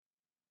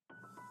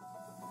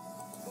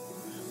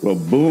Well,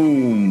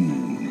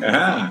 boom.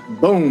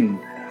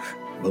 Boom.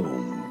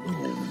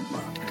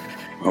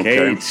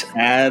 Okay. Kate,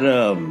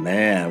 Adam,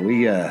 man,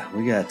 we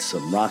got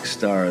some rock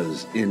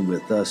stars in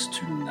with us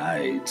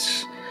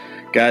tonight.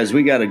 Guys,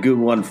 we got a good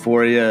one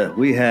for you.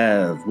 We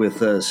have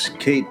with us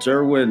Kate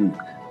Irwin.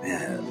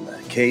 Man,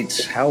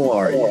 Kate, how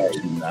are you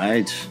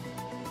tonight?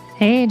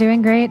 Hey,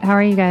 doing great. How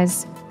are you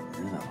guys?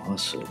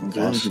 Awesome.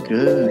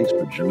 Good. Thanks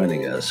for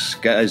joining us.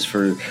 Guys,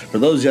 for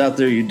those out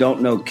there you don't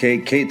know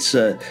Kate, Kate's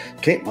all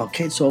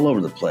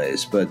over the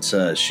place, but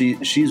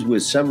she's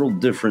with several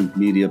different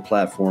media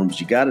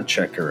platforms. You got to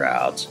check her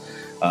out.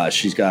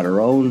 She's got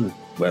her own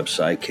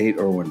website,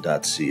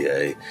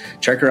 kateirwin.ca.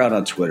 Check her out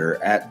on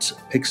Twitter at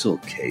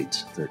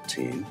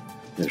PixelKate13.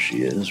 There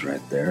she is, right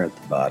there at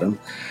the bottom.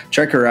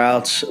 Check her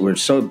out. We're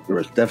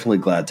definitely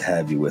glad to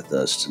have you with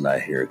us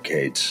tonight here,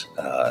 Kate.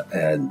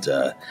 And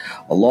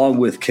along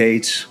with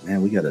Kate,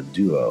 man, we got a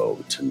duo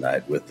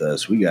tonight with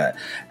us. We got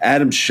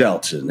Adam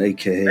Shelton,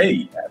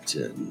 aka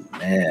Captain.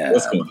 Man,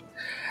 what's going on?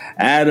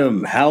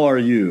 Adam, how are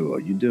you?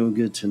 Are you doing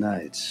good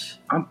tonight?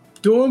 I'm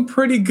doing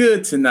pretty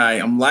good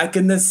tonight. I'm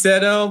liking the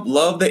setup.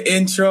 Love the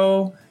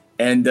intro.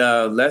 And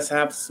let's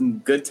have some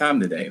good time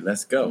today.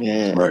 Let's go.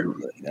 Yeah,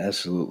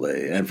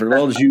 absolutely. And for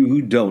those of you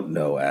who don't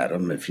know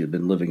Adam, if you've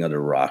been living under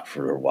a rock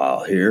for a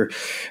while here,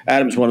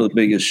 Adam's one of the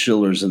biggest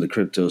shillers in the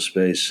crypto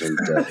space, and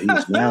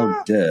he's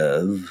now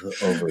dev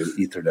over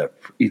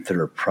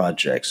Ether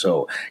Project.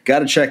 So got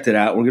to check that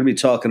out. We're going to be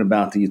talking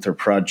about the Ether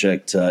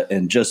Project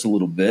in just a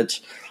little bit,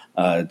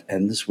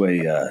 and this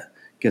way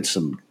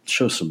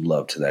show some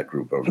love to that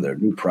group over there.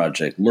 New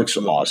project looks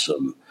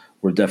awesome.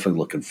 We're definitely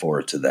looking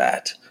forward to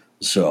that.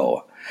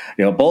 So,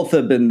 both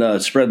have been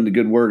spreading the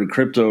good word in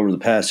crypto over the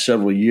past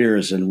several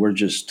years, and we're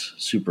just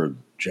super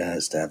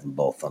jazzed to have them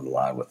both on the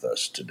line with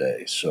us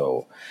today.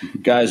 So,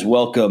 guys,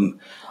 welcome.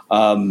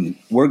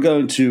 We're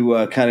going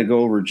to kind of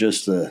go over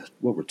just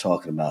what we're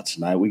talking about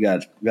tonight. We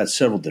got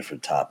several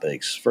different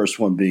topics. First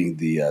one being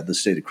the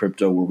state of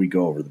crypto, where we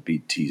go over the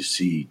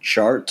BTC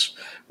chart,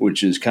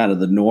 which is kind of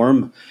the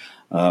norm.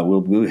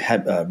 We'll be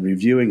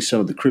reviewing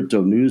some of the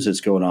crypto news that's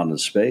going on in the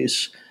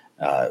space.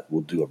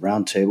 We'll do a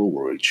roundtable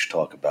where we each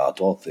talk about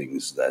all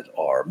things that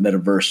are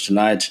metaverse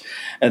tonight.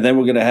 And then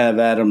we're going to have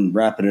Adam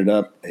wrapping it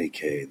up,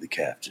 a.k.a. the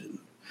captain,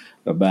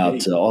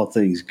 about all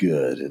things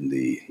good in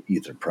the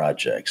Ether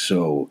Project.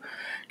 So,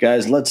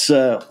 guys, let's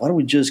why don't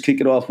we just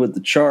kick it off with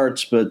the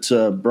charts? But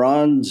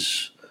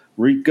Bronze,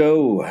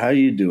 Rico, how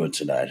you doing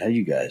tonight? How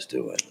you guys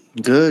doing?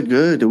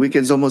 Good. The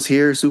weekend's almost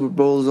here. Super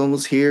Bowl is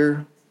almost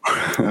here.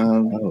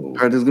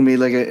 There's gonna be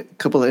like a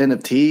couple of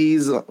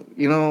NFTs,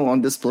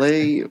 on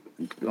display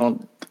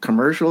on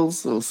commercials.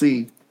 So we'll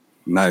see.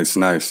 Nice.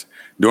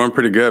 Doing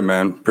pretty good,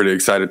 man. Pretty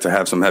excited to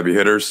have some heavy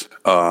hitters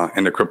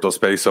in the crypto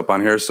space up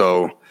on here.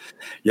 So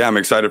yeah, I'm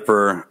excited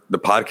for the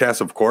podcast,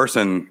 of course,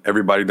 and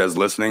everybody that's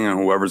listening and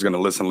whoever's going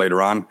to listen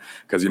later on,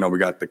 because we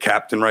got the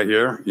captain right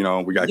here.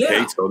 We got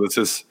Kate. So this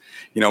is,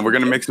 we're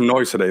going to make some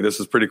noise today.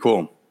 This is pretty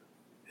cool.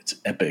 It's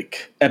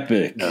epic. Yeah, it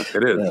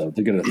is.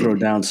 They're going to throw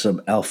down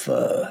some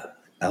alpha.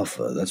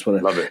 That's what I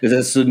love.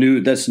 That's the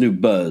new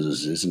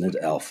buzz, isn't it?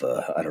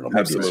 Alpha. I don't know.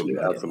 Absolutely.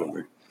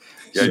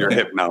 Yeah, you're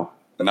hip now.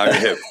 Now you're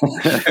hip.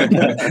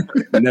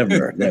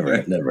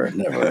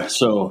 Never.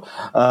 So,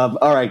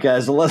 all right,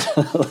 guys.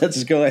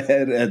 Let's go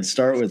ahead and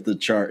start with the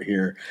chart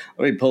here.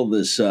 Let me pull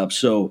this up.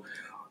 So,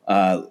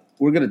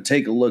 we're going to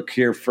take a look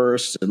here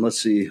first, and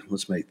let's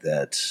make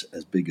that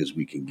as big as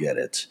we can get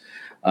it.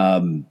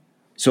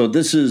 So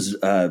this is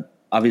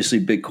obviously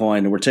Bitcoin,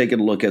 and we're taking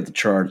a look at the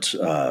chart,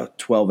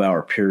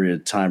 12-hour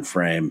period time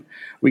frame.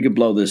 We could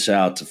blow this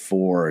out to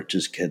 4. It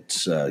just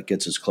gets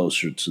us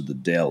closer to the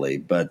daily.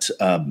 But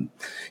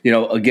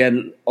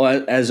again,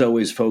 as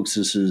always, folks,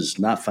 this is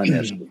not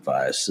financial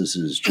advice. This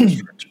is just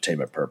for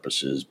entertainment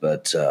purposes.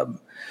 But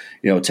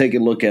take a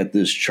look at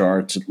this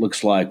chart. It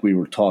looks like we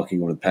were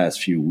talking over the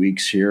past few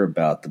weeks here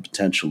about the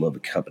potential of a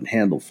cup and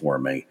handle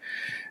forming.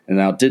 And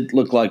now it did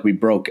look like we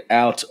broke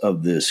out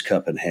of this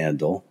cup and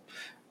handle,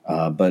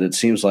 but it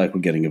seems like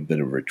we're getting a bit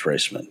of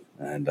retracement.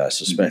 And I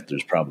suspect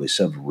there's probably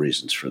several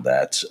reasons for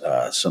that.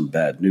 Some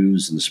bad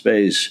news in the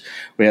space.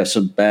 We have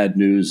some bad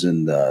news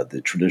in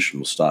the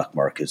traditional stock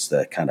markets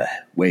that kind of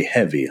weigh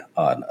heavy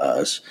on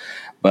us.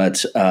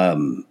 But,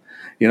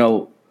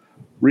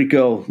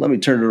 Rico, let me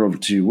turn it over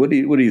to you. What do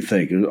you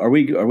think? Are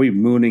we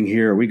mooning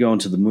here? Are we going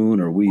to the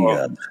moon? Or are we...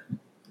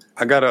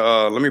 I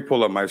gotta let me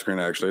pull up my screen.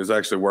 Actually, it's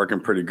actually working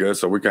pretty good,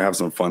 so we can have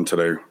some fun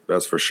today.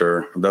 That's for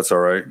sure. That's all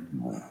right.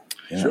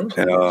 Yeah. Sure.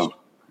 And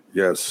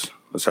yes,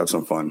 let's have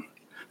some fun.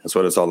 That's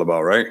what it's all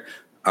about, right?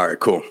 All right,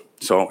 cool.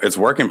 So it's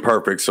working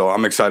perfect. So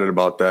I'm excited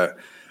about that.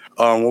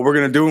 What we're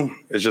gonna do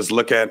is just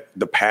look at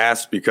the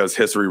past because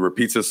history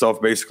repeats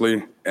itself,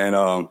 basically. And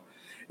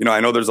I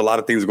know there's a lot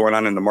of things going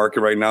on in the market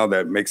right now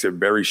that makes it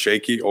very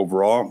shaky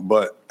overall.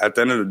 But at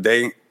the end of the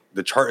day,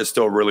 the chart is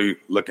still really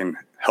looking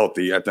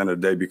healthy at the end of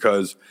the day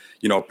because,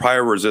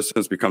 prior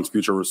resistance becomes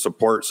future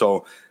support.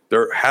 So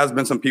there has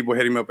been some people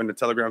hitting me up in the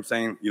Telegram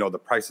saying, the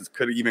prices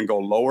could even go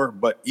lower.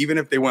 But even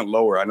if they went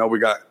lower, I know we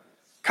got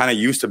kind of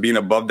used to being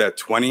above that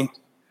 20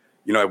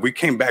 if we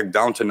came back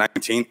down to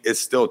 19, it's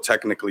still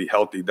technically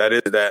healthy. That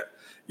is that,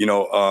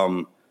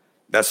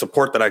 that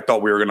support that I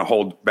thought we were going to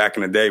hold back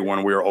in the day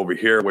when we were over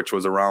here, which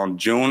was around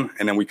June,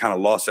 and then we kind of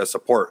lost that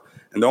support.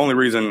 And the only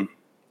reason,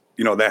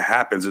 that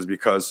happens is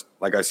because,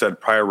 like I said,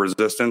 prior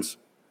resistance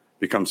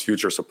becomes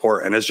future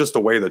support. And it's just the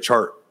way the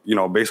chart,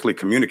 basically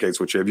communicates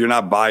with you. If you're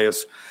not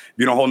biased, if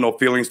you don't hold no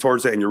feelings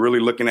towards it, and you're really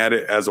looking at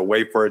it as a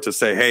way for it to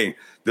say, hey,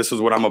 this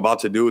is what I'm about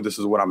to do, this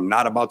is what I'm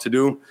not about to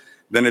do,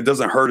 then it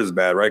doesn't hurt as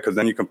bad, right? Because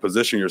then you can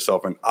position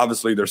yourself. And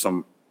obviously there's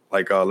some,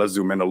 let's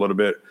zoom in a little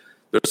bit.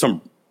 There's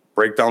some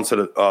breakdowns to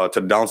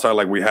the downside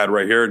like we had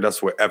right here.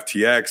 That's with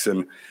FTX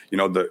and,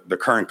 the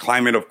current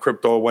climate of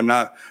crypto and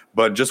whatnot.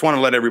 But just want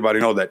to let everybody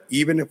know that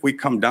even if we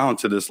come down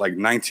to this like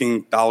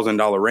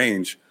 $19,000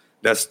 range,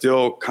 that's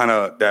still kind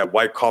of that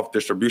Wyckoff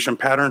distribution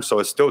pattern. So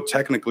it's still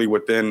technically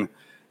within,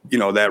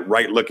 that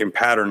right looking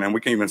pattern. And we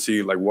can even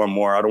see like one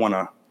more. I don't want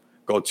to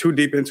go too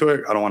deep into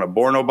it. I don't want to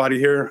bore nobody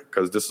here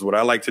because this is what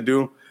I like to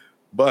do.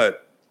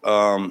 But,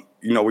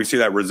 we see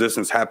that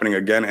resistance happening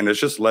again, and it's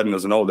just letting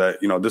us know that,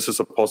 this is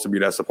supposed to be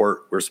that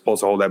support. We're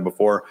supposed to hold that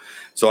before.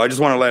 So I just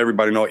want to let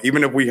everybody know,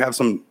 even if we have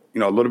some, a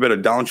little bit of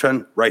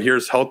downtrend right here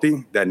is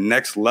healthy, that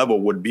next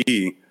level would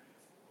be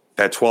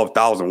that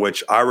 12,000,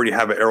 which I already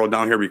have an arrow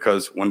down here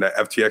because when the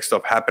FTX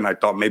stuff happened, I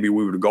thought maybe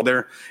we would go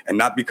there. And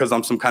not because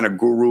I'm some kind of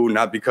guru,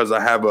 not because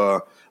I have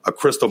a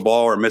crystal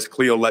ball or Miss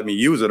Cleo let me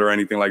use it or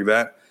anything like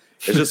that.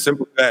 It's just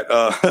simply that,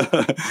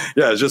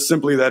 it's just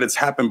simply that it's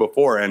happened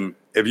before. And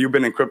if you've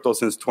been in crypto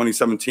since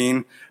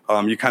 2017,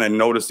 you kind of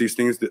notice these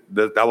things.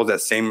 That was that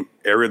same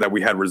area that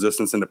we had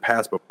resistance in the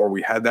past before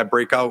we had that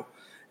breakout.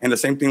 And the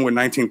same thing with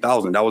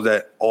 19,000. That was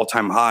at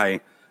all-time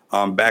high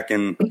back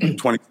in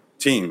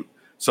 2017.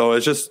 So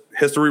it's just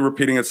history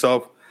repeating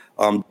itself.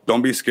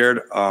 Don't be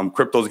scared.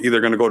 Crypto's either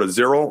going to go to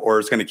zero or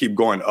it's going to keep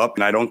going up.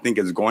 And I don't think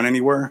it's going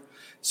anywhere.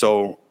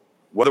 So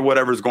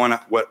whatever's going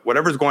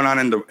on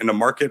in the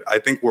market, I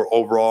think we're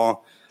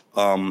overall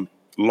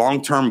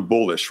long-term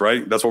bullish,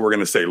 right? That's what we're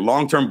going to say.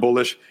 Long-term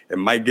bullish. It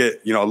might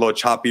get, a little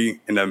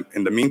choppy in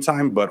the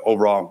meantime, but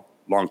overall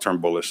long-term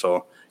bullish.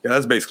 So yeah,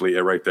 that's basically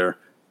it right there.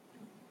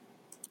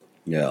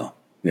 Yeah.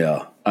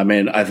 Yeah. I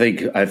mean, I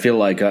feel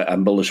like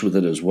I'm bullish with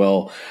it as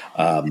well.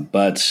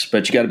 But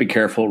you got to be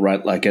careful,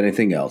 right? Like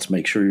anything else,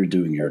 make sure you're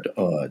doing your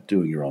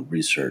own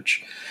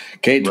research.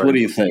 Kate, right. What do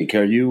you think?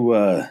 Are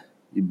you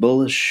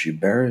bullish? You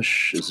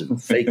bearish? Is it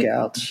fake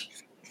out?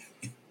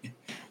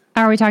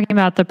 Are we talking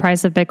about the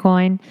price of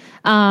Bitcoin?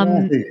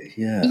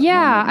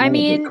 Yeah. I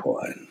mean,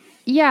 Bitcoin.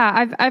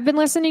 Yeah, I've been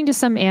listening to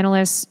some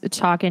analysts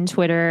talk in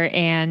Twitter,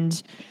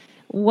 and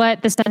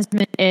what the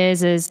sentiment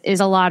is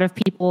a lot of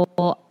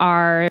people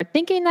are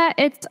thinking that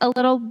it's a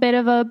little bit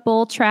of a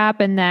bull trap,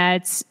 and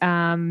that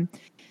we're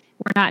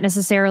not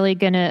necessarily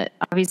going to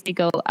obviously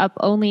go up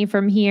only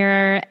from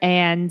here,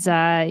 and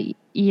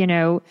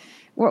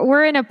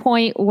we're in a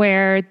point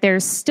where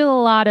there's still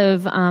a lot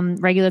of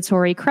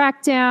regulatory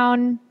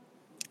crackdown.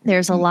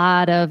 There's a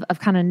lot of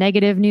kind of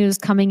negative news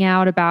coming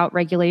out about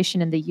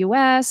regulation in the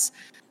U.S.,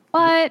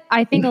 but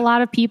I think a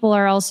lot of people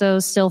are also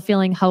still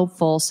feeling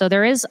hopeful. So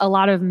there is a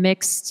lot of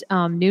mixed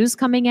news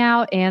coming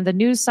out, and the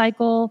news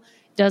cycle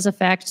does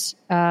affect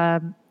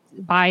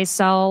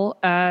buy-sell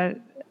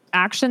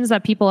actions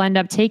that people end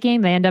up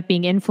taking. They end up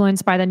being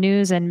influenced by the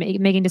news and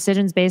making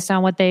decisions based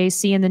on what they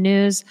see in the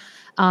news.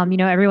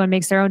 Everyone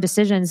makes their own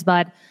decisions,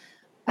 but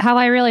how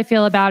I really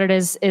feel about it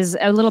is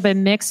a little bit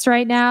mixed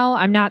right now.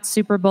 I'm not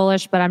super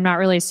bullish, but I'm not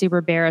really super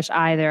bearish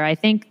either. I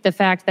think the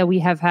fact that we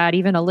have had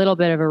even a little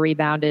bit of a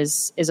rebound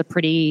is a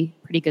pretty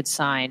good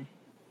sign.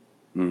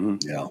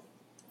 Mm-hmm.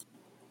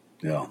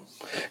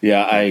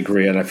 Yeah, I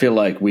agree. And I feel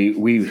like we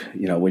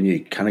when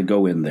you kind of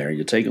go in there,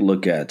 you take a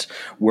look at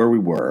where we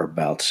were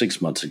about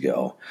 6 months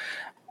ago,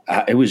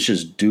 it was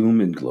just doom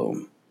and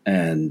gloom.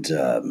 And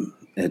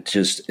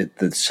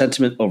the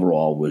sentiment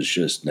overall was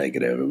just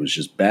negative. It was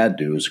just bad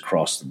news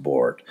across the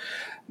board.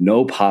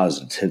 No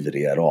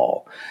positivity at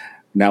all.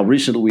 Now,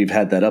 recently we've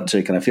had that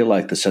uptick, and I feel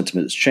like the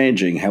sentiment is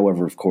changing.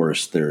 However, of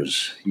course,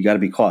 you got to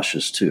be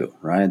cautious too,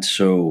 right?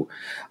 So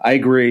I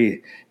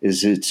agree.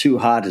 Is it too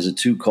hot? Is it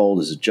too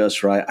cold? Is it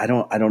just right? I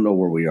don't know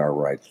where we are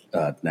right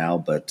now,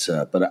 but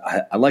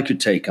I like your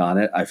take on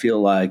it. I feel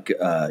like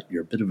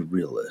you're a bit of a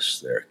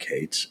realist there,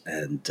 Kate,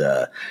 and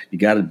you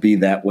got to be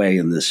that way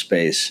in this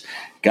space.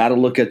 Got to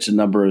look at your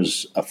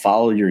numbers,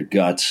 follow your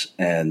guts,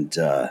 and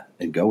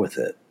go with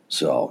it.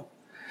 So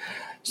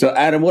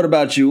Adam, what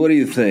about you? What do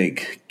you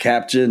think,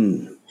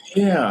 Captain?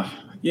 Yeah.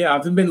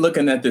 I've been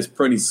looking at this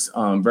pretty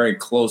very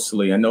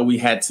closely. I know we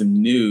had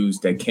some news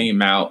that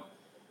came out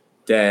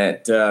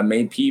that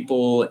made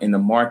people in the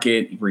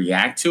market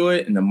react to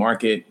it, and the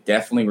market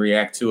definitely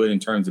react to it in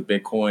terms of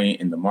Bitcoin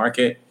in the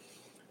market.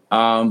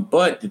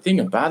 But the thing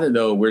about it,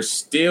 though, we're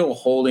still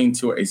holding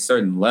to a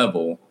certain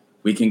level.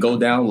 We can go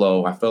down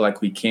low. I feel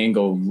like we can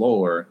go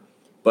lower,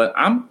 but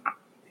I'm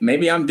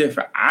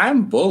different.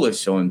 I'm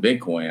bullish on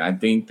Bitcoin. I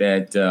think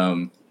that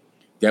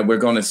that we're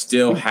going to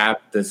still have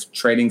this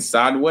trading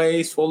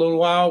sideways for a little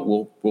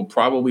while. We'll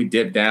probably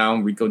dip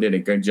down. Rico did a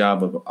good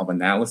job of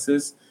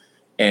analysis,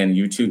 and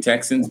you two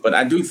Texans. But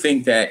I do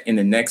think that in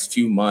the next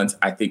few months,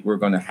 I think we're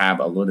going to have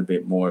a little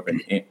bit more of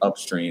an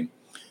upstream.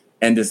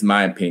 And this is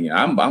my opinion.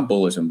 I'm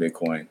bullish on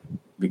Bitcoin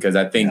because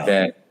I think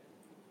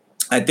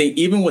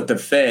even with the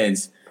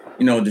Feds,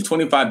 the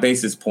 25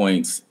 basis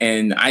points,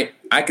 and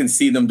I can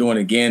see them doing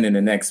again in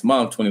the next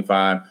month,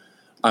 25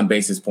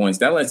 basis points.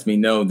 That lets me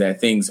know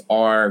that things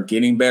are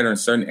getting better in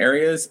certain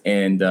areas,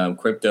 and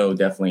crypto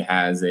definitely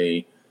has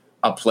a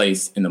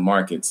place in the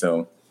market.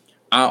 So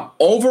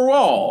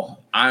overall,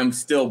 I'm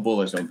still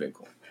bullish on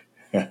Bitcoin.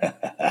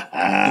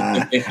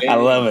 I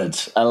love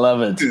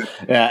it.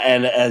 Yeah,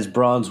 and as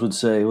Bronze would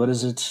say, what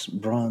is it?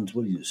 Bronze,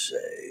 what do you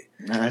say?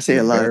 I say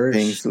a lot of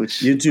things,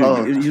 which you do.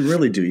 You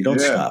really do. You don't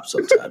stop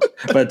sometimes.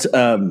 But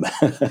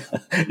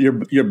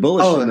you're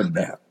bullish on the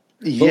bear.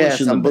 Yes,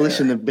 I'm bullish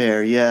in the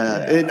bear.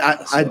 Yeah, and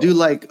I do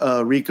like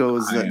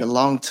Rico's the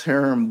long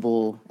term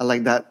bull. I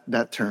like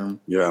that term.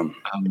 Yeah,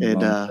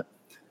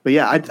 but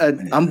yeah,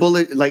 I'm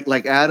bullish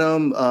like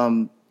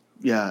Adam.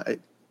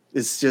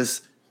 It's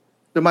just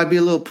there might be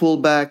a little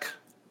pullback.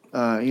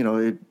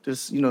 It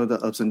just the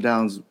ups and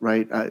downs,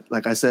 right?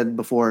 Like I said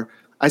before,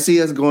 I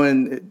see us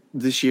going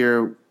this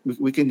year.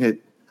 We can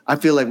hit. I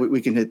feel like we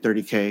can hit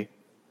 30K,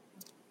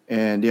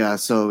 and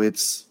so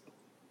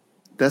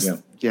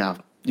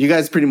you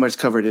guys pretty much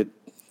covered it.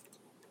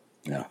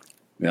 Yeah.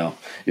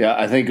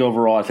 I think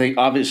overall,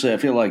 obviously, I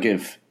feel like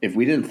if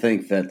we didn't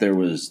think that there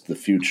was the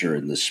future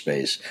in this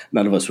space,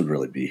 none of us would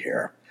really be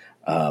here.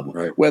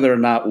 Right. Whether or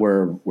not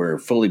we're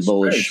fully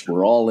bullish,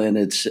 we're all in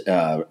it,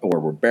 or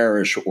we're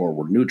bearish, or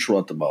we're neutral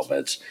at the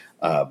moment.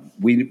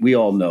 We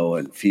all know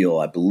and feel.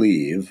 I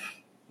believe.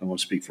 I won't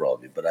speak for all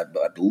of you, but I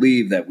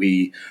believe that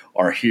we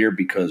are here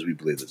because we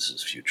believe this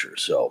is future.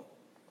 So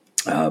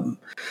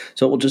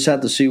we'll just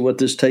have to see what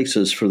this takes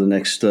us for the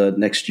next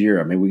year.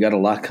 I mean, we got a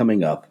lot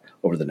coming up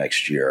over the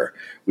next year.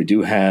 We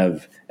do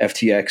have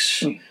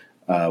FTX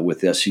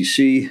with the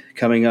SEC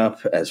coming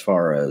up as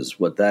far as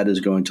what that is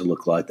going to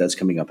look like. That's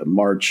coming up in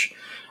March.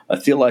 I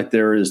feel like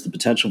there is the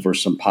potential for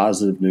some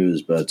positive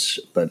news, but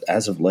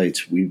as of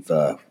late, it's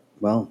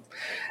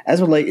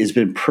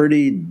been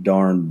pretty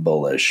darn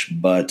bullish,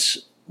 but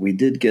we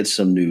did get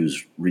some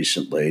news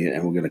recently,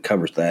 and we're going to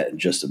cover that in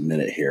just a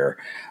minute here.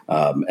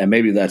 And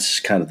maybe that's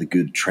kind of the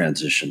good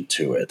transition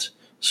to it.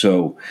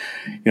 So,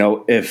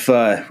 if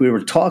we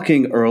were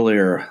talking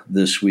earlier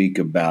this week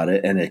about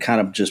it, and it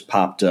kind of just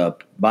popped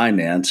up,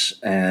 Binance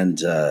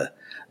and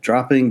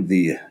dropping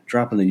the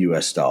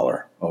U.S.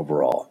 dollar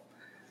overall.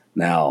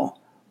 Now,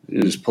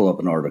 just pull up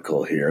an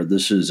article here.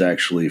 This is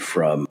actually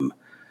from,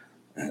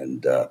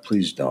 and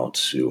please don't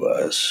sue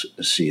us,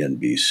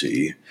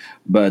 CNBC,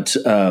 but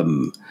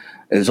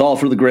it's all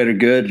for the greater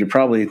good.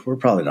 We're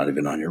probably not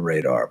even on your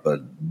radar,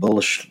 but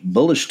bullish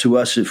to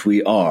us if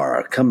we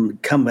are. Come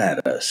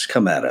at us,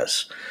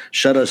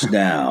 shut us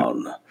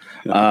down.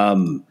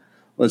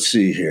 Let's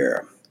see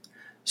here.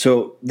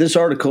 So this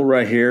article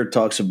right here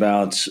talks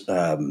about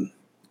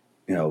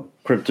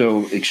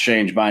crypto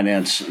exchange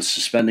Binance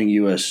suspending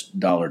U.S.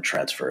 dollar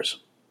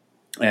transfers,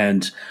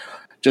 and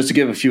just to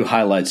give a few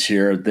highlights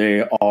here,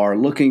 they are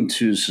looking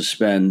to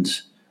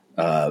suspend.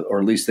 Or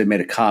at least they made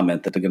a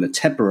comment that they're going to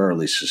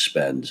temporarily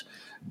suspend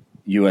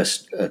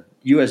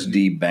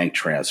USD bank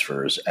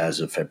transfers as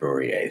of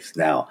February 8th.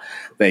 Now,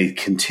 they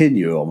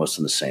continue almost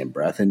in the same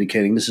breath,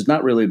 indicating this is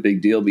not really a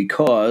big deal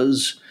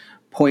because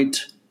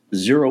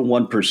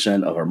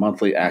 0.01% of our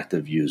monthly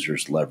active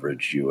users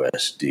leverage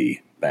USD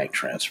bank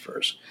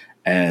transfers.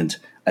 And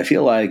I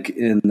feel like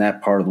in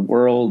that part of the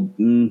world,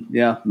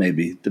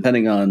 maybe,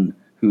 depending on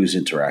who's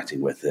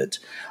interacting with it.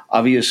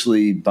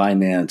 Obviously,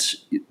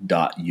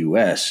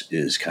 Binance.us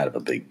is kind of a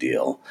big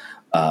deal,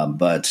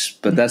 but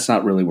that's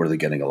not really where they're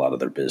getting a lot of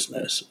their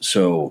business.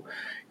 So,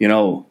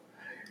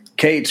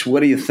 Kate,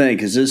 what do you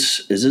think? Is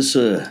this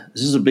a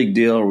big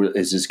deal, or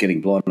is this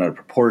getting blown out of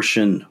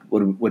proportion?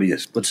 What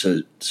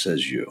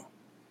says you?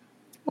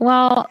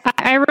 Well,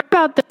 I wrote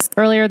about this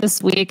earlier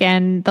this week,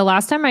 and the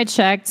last time I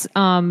checked,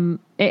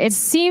 it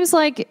seems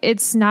like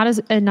it's not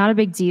a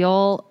big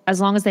deal as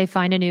long as they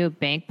find a new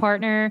bank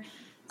partner.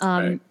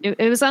 Right.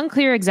 It was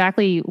unclear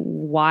exactly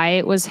why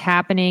it was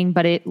happening,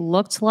 but it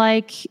looked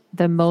like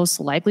the most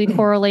likely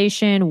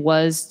correlation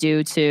was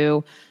due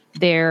to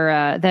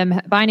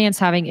Binance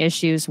having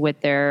issues with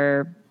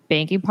their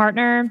banking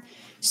partner.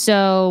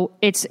 So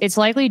it's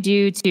likely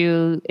due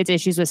to its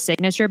issues with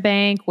Signature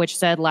Bank, which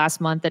said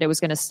last month that it was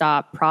going to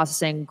stop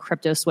processing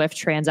crypto Swift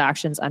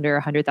transactions under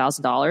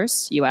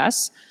 $100,000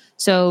 US.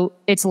 So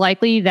it's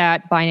likely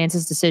that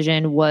Binance's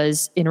decision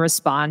was in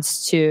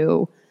response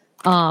to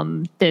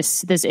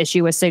this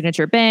issue with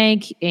Signature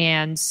Bank.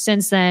 And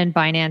since then,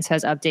 Binance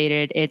has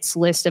updated its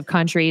list of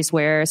countries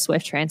where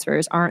Swift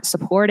transfers aren't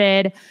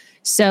supported.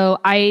 So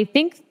I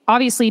think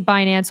obviously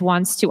Binance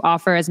wants to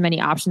offer as many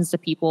options to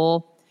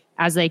people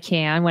as they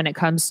can when it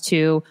comes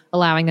to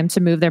allowing them to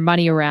move their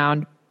money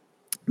around.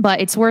 But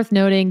it's worth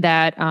noting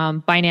that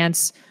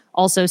Binance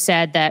also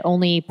said that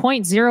only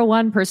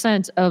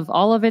 0.01% of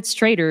all of its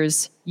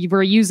traders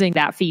were using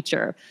that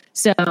feature.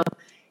 So,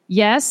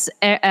 yes,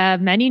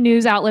 many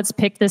news outlets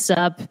picked this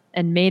up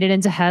and made it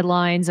into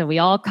headlines, and we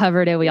all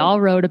covered it. We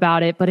all wrote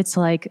about it, but it's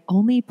like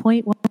only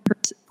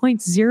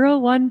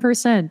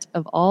 0.01%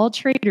 of all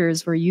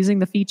traders were using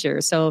the feature.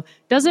 So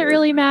does it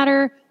really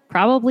matter?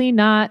 Probably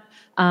not.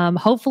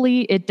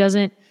 Hopefully it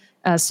doesn't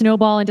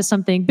snowball into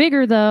something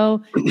bigger,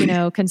 though,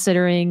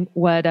 considering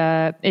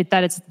that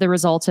it's the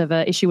result of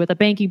an issue with a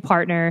banking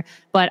partner.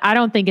 But I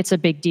don't think it's a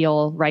big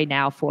deal right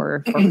now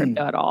for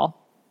crypto at all.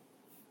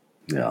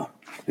 Yeah.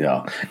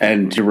 Yeah.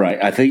 And you're right.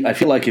 I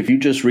feel like if you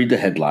just read the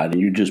headline and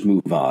you just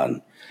move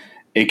on,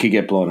 it could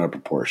get blown out of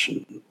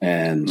proportion.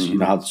 And you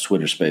know how the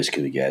Twitter space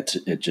can get.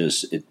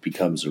 It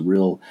becomes a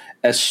real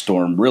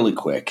S-storm really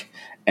quick.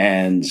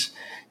 And,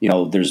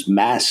 there's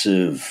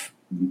massive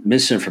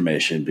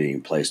misinformation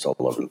being placed all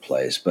over the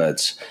place.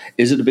 But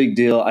is it a big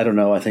deal? I don't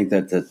know. I think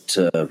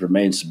that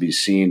remains to be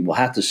seen. We'll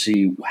have to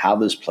see how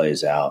this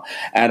plays out.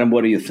 Adam,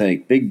 what do you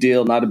think? Big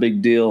deal, not a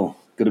big deal?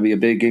 Going to be a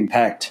big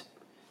impact?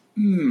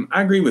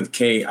 I agree with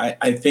Kate.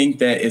 I think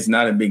that it's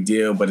not a big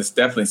deal, but it's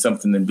definitely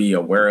something to be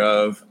aware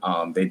of.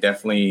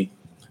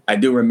 I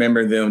do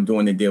remember them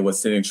doing the deal with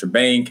Signature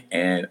Bank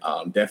and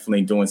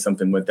definitely doing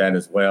something with that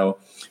as well.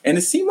 And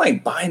it seemed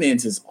like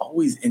Binance is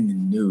always in the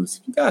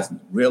news. You guys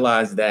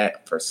realize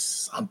that for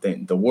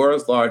something, the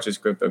world's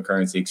largest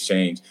cryptocurrency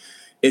exchange,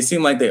 it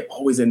seemed like they're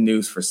always in the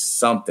news for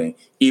something,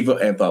 either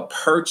if a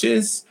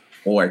purchase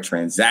or a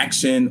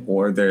transaction,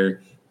 or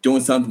they're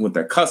doing something with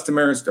their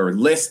customers, they're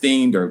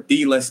listing, they're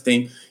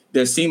delisting.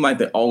 They seem like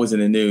they're always in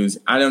the news.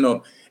 I don't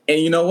know.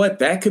 And you know what?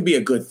 That could be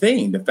a good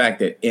thing, the fact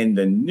that in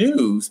the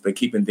news, but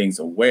keeping things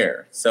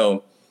aware.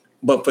 So,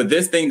 but for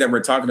this thing that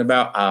we're talking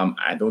about,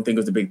 I don't think it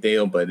was a big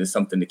deal, but it's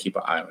something to keep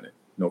an eye on it.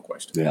 No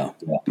question. Yeah.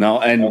 No,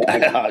 and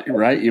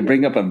right, you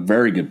bring up a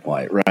very good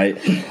point, right?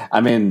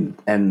 I mean,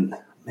 and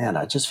man,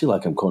 I just feel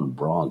like I'm quoting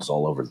bronze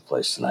all over the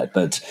place tonight.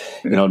 But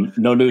no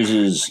news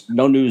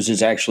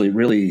is actually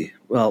really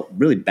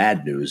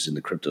bad news in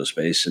the crypto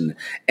space, and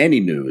any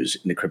news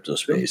in the crypto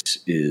space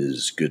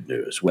is good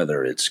news,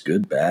 whether it's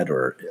good, bad,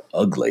 or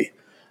ugly.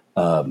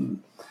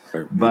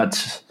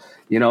 But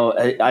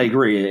I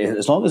agree.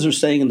 As long as they're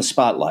staying in the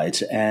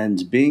spotlight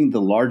and being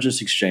the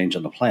largest exchange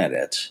on the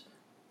planet,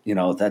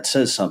 that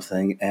says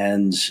something.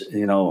 And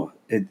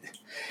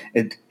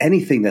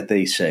anything that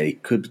they say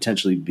could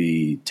potentially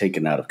be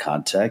taken out of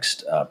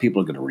context.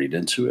 People are going to read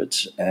into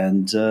it,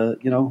 and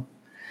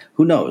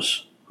who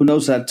knows? Who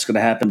knows that's going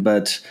to happen?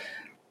 But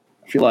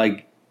I feel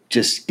like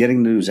just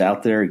getting news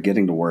out there,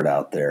 getting the word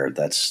out there,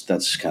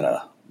 that's kind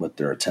of what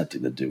they're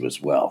attempting to do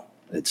as well.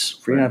 It's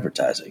free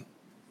advertising.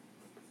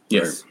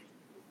 Yes.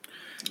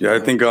 Yeah, I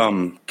think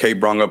Kate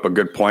brought up a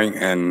good point,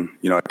 and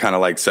kind of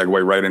like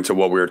segue right into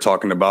what we were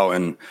talking about,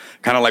 and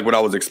kind of like what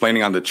I was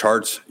explaining on the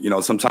charts.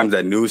 Sometimes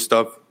that news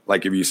stuff,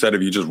 like if you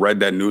just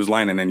read that news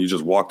line and then you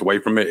just walked away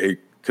from it, it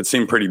could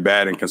seem pretty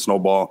bad and can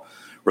snowball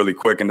really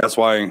quick. And that's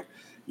why,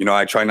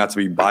 I try not to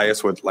be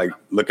biased with like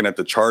looking at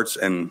the charts,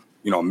 and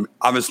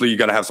obviously you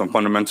got to have some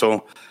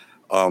fundamental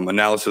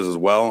analysis as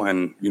well,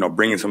 and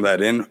bringing some of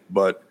that in.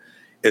 But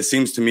it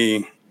seems to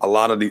me a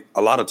lot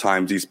of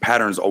times these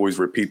patterns always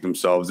repeat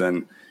themselves.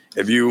 And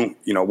if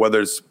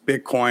whether it's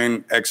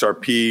Bitcoin,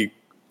 XRP,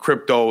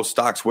 crypto,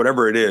 stocks,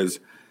 whatever it is,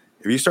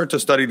 if you start to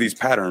study these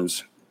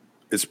patterns,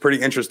 it's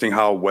pretty interesting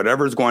how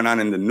whatever's going on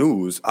in the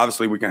news,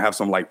 obviously we can have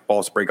some like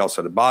false breakouts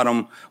at the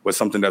bottom with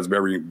something that's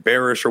very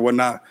bearish or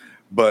whatnot,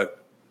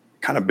 but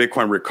kind of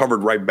Bitcoin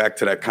recovered right back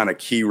to that kind of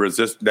key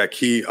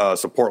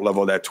support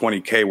level, that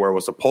 20K where it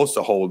was supposed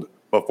to hold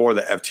before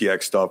the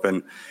FTX stuff.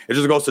 And it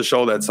just goes to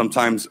show that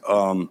sometimes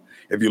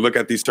if you look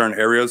at these certain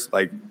areas,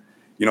 like,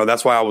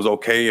 that's why I was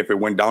okay if it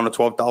went down to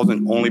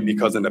 12,000, only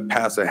because in the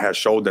past it has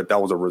showed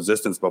that was a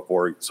resistance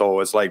before. So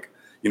it's like,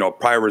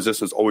 prior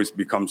resistance always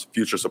becomes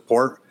future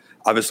support.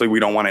 Obviously, we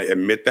don't want to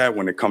admit that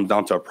when it comes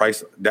down to a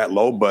price that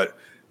low, but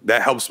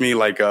that helps me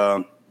like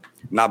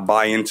not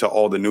buy into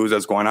all the news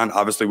that's going on.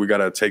 Obviously, we got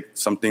to take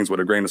some things with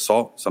a grain of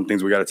salt. Some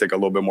things we got to take a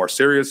little bit more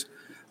serious,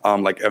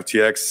 like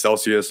FTX,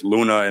 Celsius,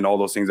 Luna, and all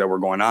those things that were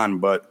going on.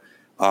 But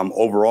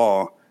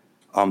overall,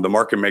 the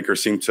market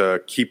makers seem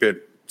to keep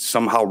it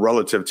somehow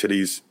relative to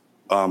these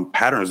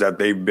patterns that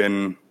they've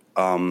been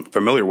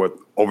familiar with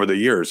over the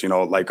years.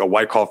 Like a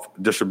Wyckoff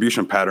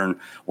distribution pattern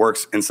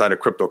works inside of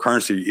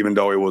cryptocurrency, even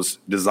though it was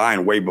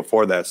designed way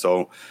before that.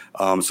 So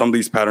some of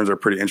these patterns are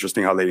pretty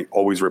interesting, how they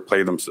always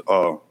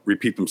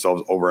repeat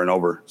themselves over and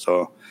over.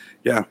 So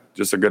yeah,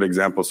 just a good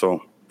example.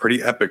 So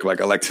pretty epic, like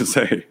I like to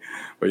say.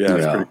 But yeah,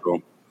 it's pretty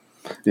cool.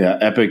 Yeah,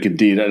 epic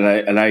indeed,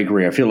 and I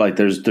agree. I feel like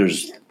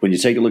there's when you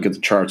take a look at the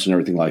charts and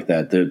everything like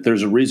that,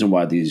 there's a reason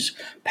why these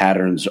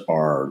patterns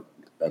are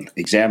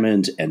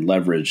examined and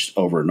leveraged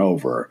over and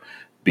over,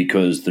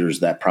 because there's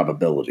that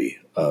probability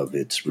of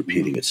it's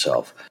repeating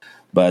itself.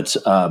 But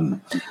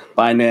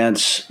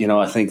Binance,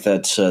 I think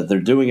that they're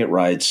doing it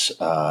right.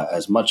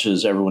 As much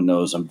as everyone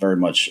knows, I'm very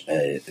much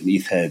an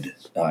ETH head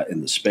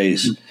in the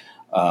space.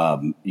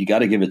 You got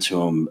to give it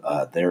to them.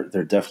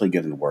 They're definitely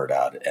getting the word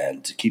out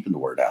and keeping the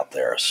word out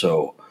there.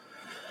 So,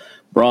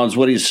 Bronze,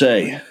 what do you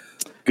say?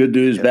 Good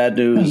news, bad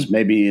news?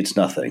 Maybe it's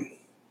nothing.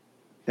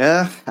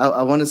 Yeah,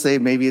 I want to say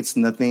maybe it's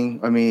nothing.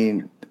 I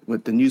mean,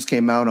 with the news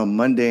came out on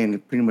Monday and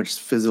it pretty much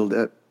fizzled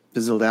out,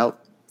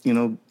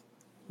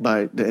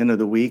 by the end of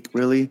the week,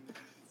 really.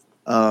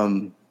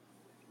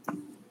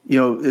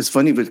 It's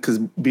funny because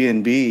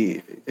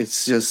BNB,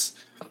 it's just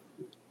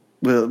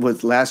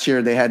with last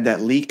year they had that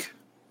leak,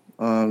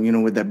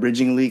 with that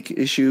bridging leak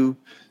issue,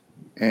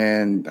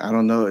 and I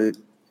don't know,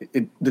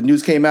 the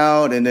news came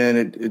out and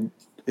then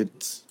it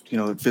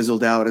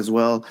fizzled out as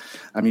well.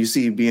 I mean, you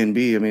see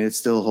BNB, I mean, it's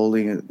still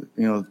holding at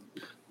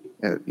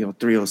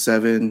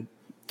 307,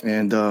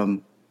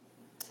 and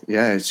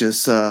it's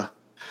just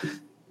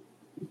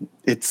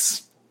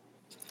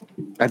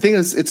I think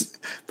it's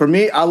for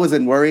me. I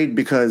wasn't worried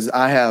because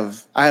I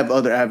have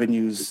other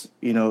avenues.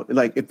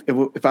 Like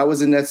if I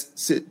was in that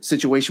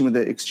situation with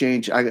the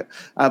exchange, I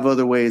have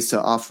other ways to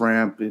off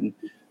ramp, and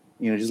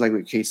just like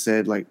what Kate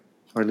said, like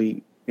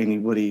hardly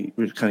anybody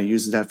kind of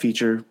uses that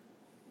feature.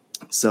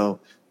 So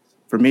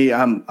for me,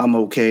 I'm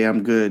okay.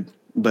 I'm good.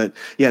 But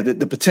yeah,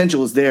 the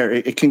potential is there.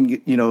 It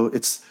can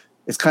it's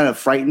kind of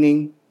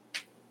frightening.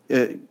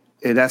 And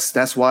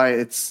that's why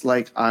it's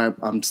like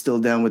I'm still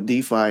down with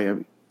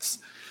DeFi.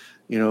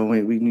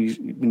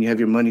 When you have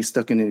your money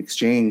stuck in an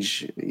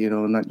exchange,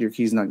 not your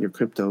keys, not your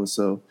crypto.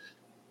 So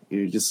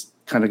you just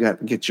kind of got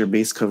to get your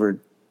base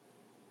covered.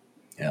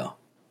 Yeah.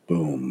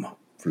 Boom.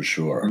 For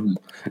sure.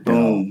 Mm-hmm.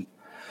 Boom.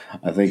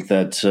 I think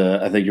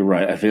you're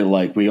right. I feel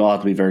like we all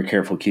have to be very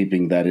careful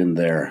keeping that in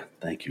there.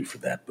 Thank you for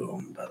that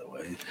boom, by the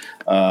way.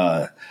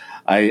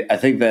 I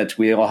think that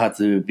we all have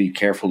to be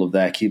careful of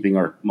that, keeping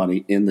our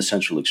money in the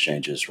central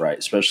exchanges, right?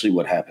 Especially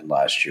what happened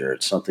last year.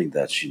 It's something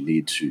that you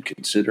need to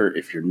consider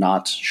if you're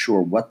not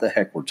sure what the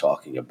heck we're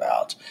talking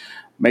about.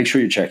 Make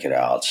sure you check it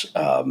out.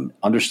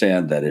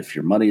 Understand that if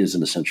your money is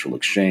in a central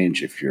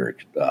exchange, if you're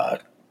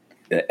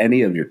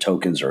any of your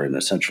tokens are in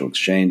a central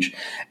exchange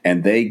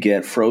and they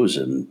get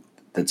frozen,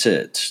 that's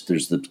it.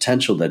 There's the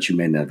potential that you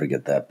may never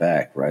get that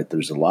back, right?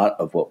 There's a lot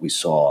of what we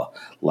saw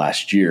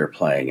last year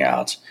playing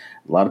out.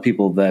 A lot of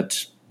people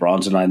that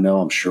Bronze and I know,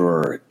 I'm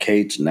sure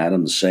Kate and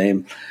Adam the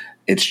same.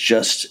 It's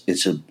just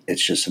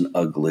an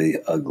ugly,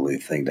 ugly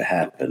thing to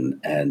happen.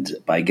 And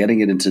by getting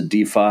it into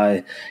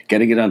DeFi,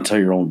 getting it onto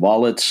your own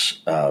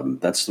wallets,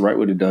 that's the right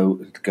way to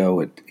go.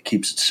 It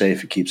keeps it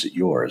safe. It keeps it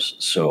yours.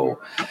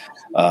 So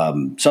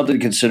something to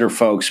consider,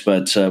 folks.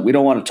 But we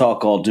don't want to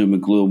talk all doom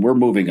and gloom. We're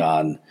moving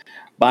on.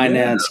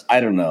 Binance, I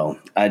don't know.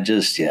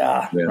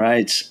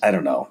 Right? I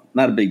don't know.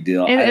 Not a big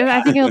deal.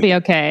 I think it'll be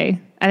okay.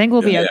 I think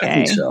we'll be okay. I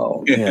think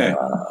so. Yeah.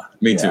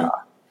 Me too.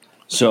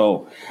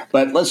 So,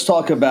 but let's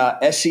talk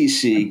about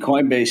SEC,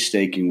 Coinbase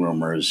staking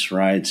rumors,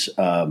 right?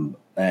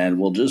 And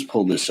we'll just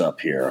pull this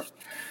up here.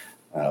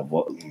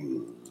 We'll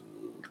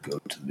go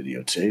to the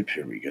videotape.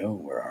 Here we go.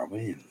 Where are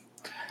we?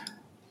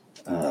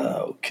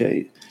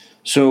 Okay.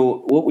 So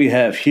what we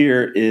have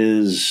here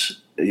is,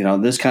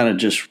 this kind of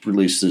just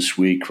released this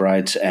week,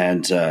 right?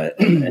 And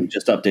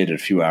just updated a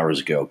few hours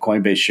ago.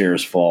 Coinbase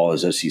shares fall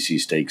as SEC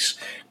stakes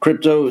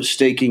crypto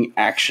staking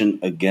action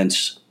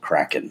against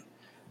Kraken.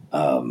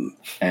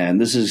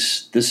 And this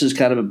is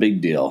kind of a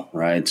big deal,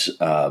 right?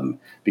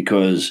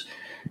 Because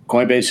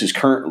Coinbase is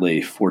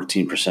currently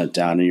 14%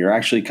 down, and you're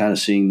actually kind of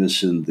seeing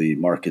this in the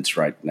markets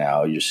right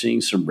now. You're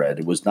seeing some red.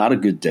 It was not a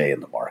good day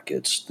in the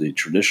markets. The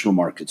traditional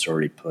markets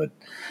already put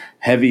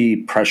heavy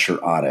pressure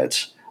on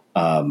it.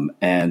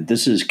 And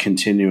this is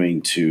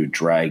continuing to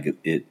drag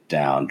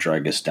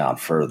us down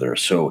further.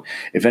 So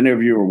if any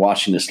of you are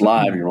watching this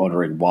live, you're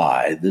wondering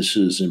why, this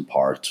is in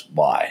part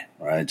why,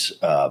 right?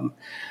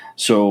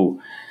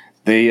 So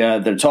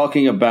they're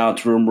talking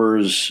about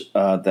rumors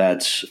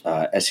that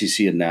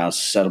SEC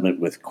announced settlement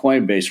with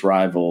Coinbase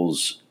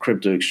rivals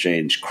crypto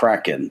exchange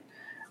Kraken.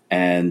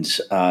 And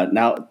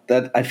now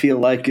that I feel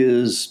like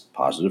is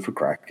positive for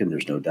Kraken.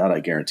 There's no doubt. I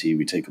guarantee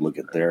we take a look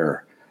at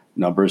their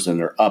numbers and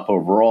they're up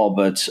overall,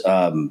 but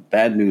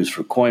bad news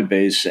for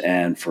Coinbase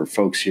and for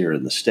folks here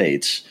in the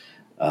States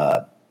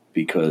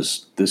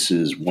because this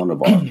is one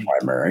of our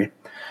primary.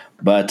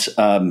 But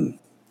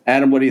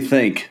Adam, what do you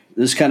think?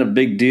 This kind of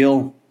big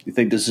deal? You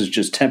think this is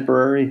just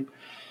temporary?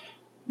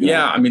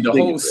 I mean, the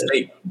whole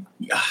state.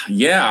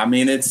 Yeah, I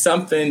mean, it's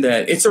something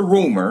that it's a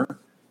rumor.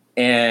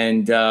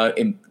 And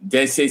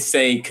they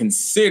say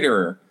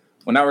consider,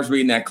 when I was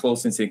reading that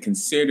close and said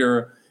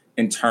consider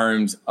in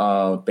terms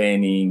of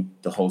banning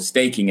the whole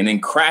staking. And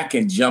then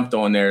Kraken jumped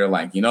on there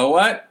like, you know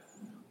what?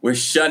 We're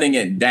shutting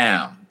it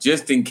down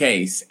just in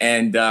case.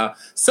 And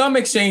some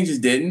exchanges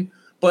didn't.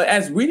 But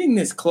as reading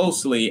this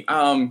closely,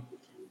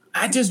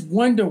 I just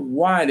wonder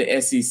why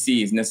the SEC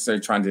is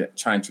necessarily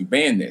trying to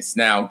ban this.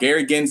 Now,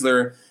 Gary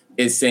Gensler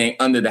is saying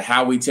under the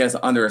Howey test,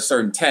 under a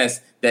certain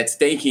test, that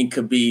staking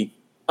could be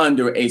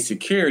under a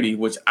security,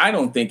 which I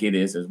don't think it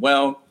is as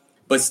well.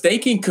 But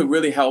staking could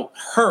really help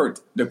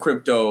hurt the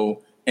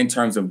crypto in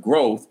terms of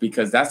growth,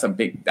 because that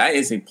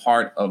is a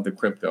part of the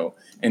crypto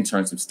in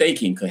terms of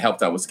staking. Could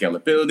help out with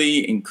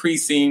scalability,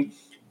 increasing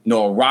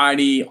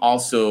notoriety,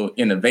 also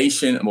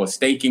innovation with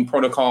staking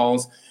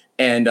protocols.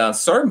 And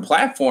certain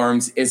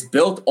platforms is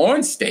built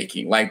on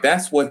staking. Like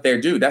that's what they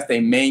do. That's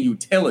their main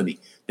utility.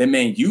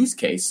 main use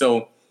case.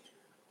 So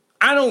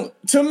I don't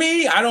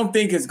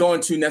think it's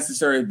going to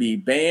necessarily be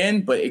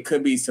banned, but it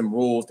could be some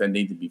rules that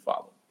need to be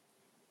followed.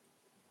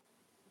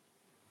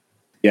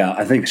 Yeah,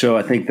 I think so.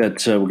 I think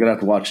that we're going to have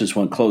to watch this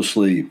one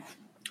closely.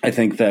 I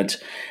think that,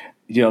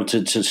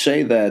 to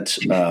say that,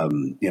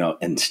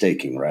 and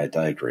staking, right?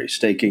 I agree.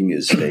 Staking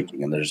is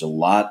staking, and there's a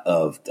lot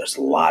out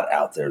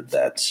there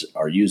that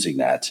are using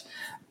that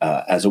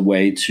as a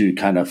way to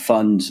kind of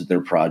fund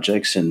their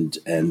projects and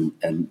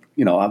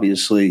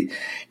obviously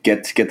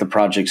get the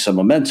project some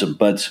momentum.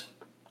 But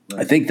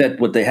I think that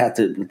what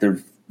they're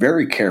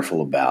very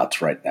careful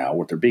about right now,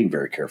 what they're being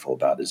very careful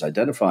about is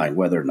identifying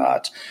whether or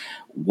not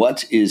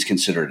what is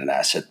considered an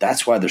asset.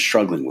 That's why they're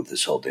struggling with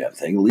this whole damn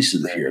thing, at least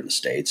here in the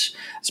States.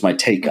 That's my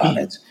take on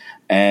it.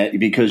 And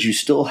because you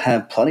still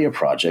have plenty of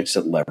projects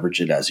that leverage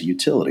it as a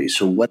utility.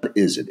 So what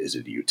is it? Is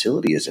it a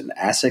utility? Is it an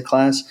asset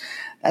class?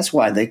 That's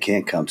why they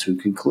can't come to a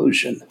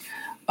conclusion.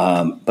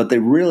 But they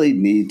really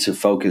need to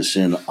focus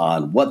in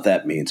on what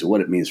that means and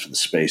what it means for the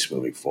space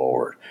moving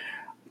forward.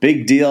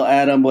 Big deal,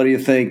 Adam. What do you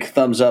think?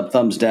 Thumbs up,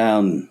 thumbs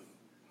down?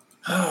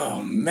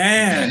 Oh,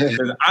 man.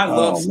 I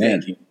love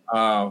staking.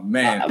 Oh,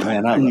 man. I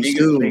love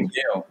staking. Big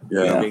deal.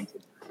 Yeah.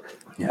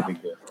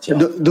 Big deal. So,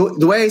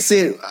 The way I see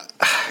it,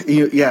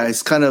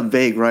 it's kind of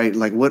vague, right?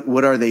 Like,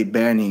 what are they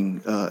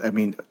banning?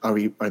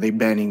 Are they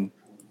banning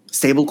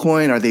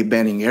stablecoin? Are they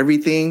banning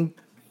everything?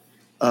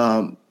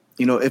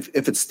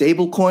 If it's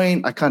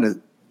stablecoin, I kind of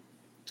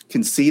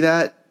can see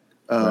that,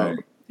 right.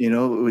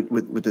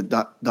 With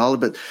the dollar,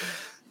 but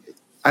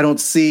I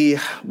don't see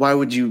why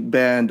would you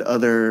ban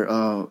other,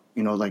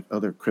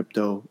 other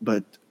crypto,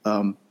 but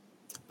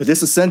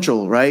this is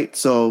central, right?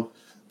 So,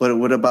 but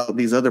what about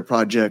these other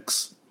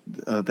projects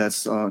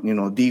that's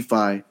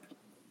DeFi?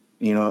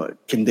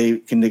 Can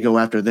they go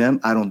after them?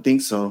 I don't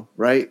think so,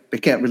 right? They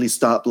can't really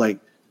stop like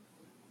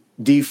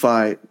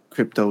DeFi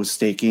crypto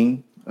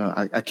staking.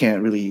 I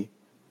can't really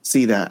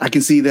see that. I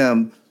can see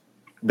them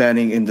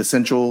banning in the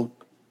central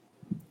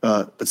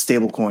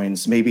stable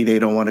coins. Maybe they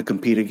don't want to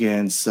compete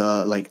against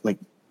like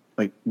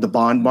the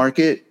bond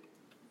market.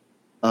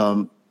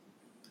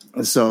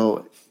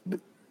 So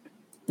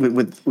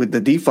with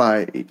the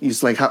DeFi,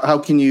 it's like how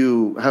can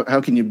you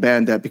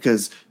ban that?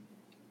 Because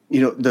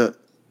the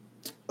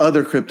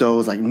other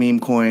cryptos like meme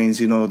coins,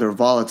 they're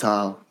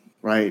volatile,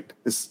 right?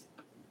 It's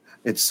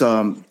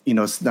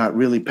not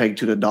really pegged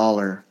to the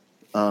dollar.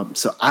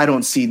 So I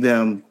don't see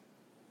them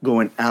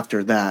going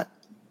after that,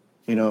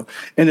 And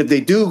if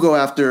they do go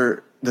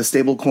after the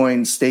stable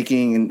coin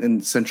staking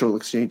and central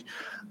exchange,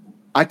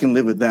 I can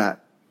live with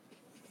that.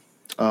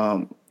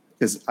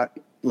 Because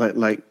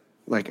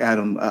like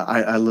Adam,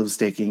 I love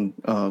staking.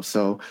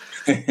 So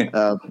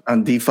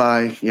on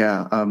DeFi,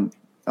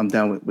 I'm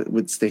down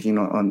with staking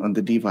on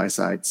the DeFi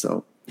side.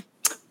 So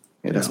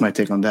that's my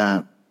take on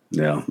that.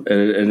 Yeah,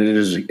 and it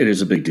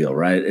is a big deal,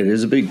 right? It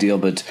is a big deal,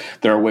 but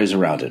there are ways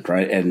around it,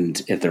 right?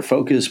 And if they're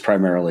focused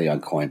primarily on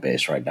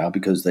Coinbase right now,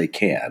 because they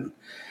can,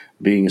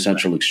 being a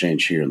central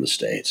exchange here in the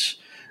States,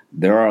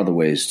 there are other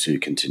ways to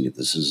continue.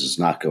 This is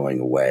not going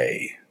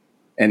away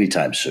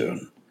anytime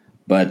soon,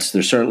 but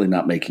they're certainly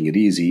not making it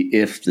easy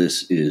if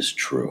this is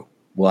true.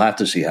 We'll have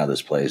to see how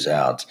this plays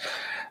out.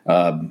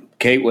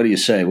 Kate, what do you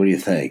say? What do you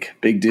think?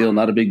 Big deal,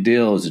 not a big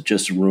deal? Is it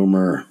just a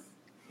rumor?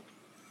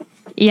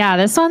 Yeah,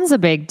 this one's a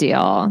big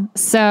deal.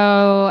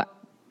 So,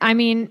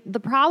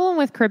 the problem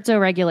with crypto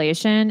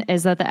regulation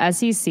is that the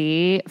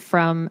SEC,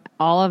 from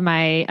all of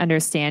my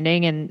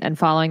understanding and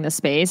following the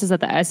space, is that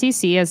the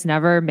SEC has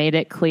never made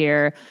it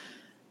clear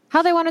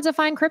how they want to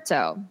define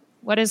crypto.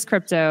 What is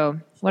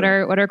crypto? What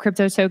are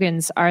crypto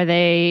tokens? Are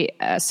they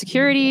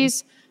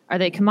securities? Are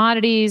they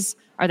commodities?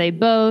 Are they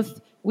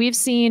both?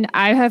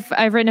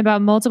 I've written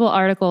about multiple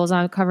articles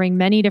on covering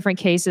many different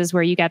cases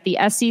where you get the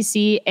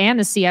SEC and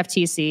the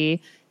CFTC.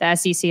 The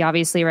SEC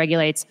obviously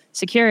regulates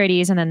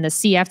securities, and then the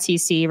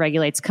CFTC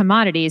regulates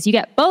commodities. You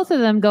get both of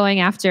them going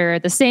after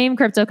the same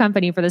crypto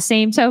company for the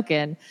same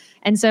token.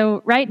 And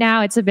so right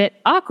now it's a bit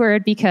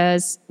awkward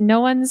because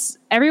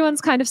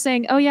everyone's kind of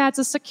saying, oh yeah, it's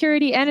a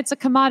security and it's a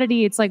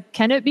commodity. It's like,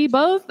 can it be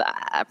both?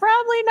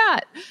 Probably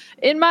not,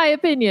 in my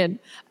opinion.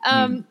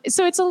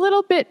 So it's a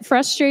little bit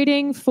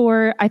frustrating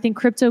for, I think,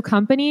 crypto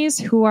companies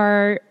who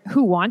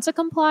want to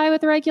comply with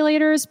the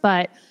regulators,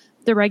 but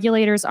the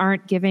regulators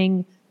aren't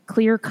giving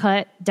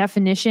clear-cut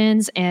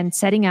definitions and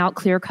setting out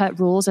clear-cut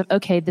rules of,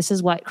 okay, this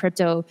is what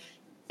crypto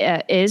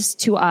is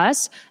to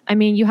us.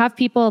 You have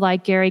people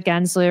like Gary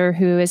Gensler,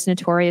 who is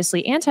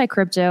notoriously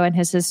anti-crypto and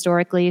has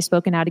historically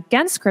spoken out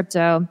against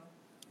crypto.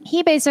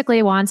 He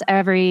basically wants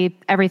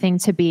everything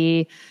to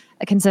be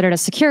considered a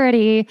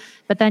security.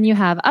 But then you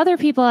have other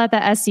people at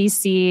the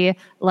SEC,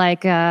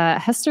 like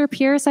Hester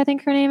Pierce, I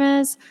think her name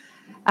is.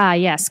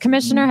 Yes,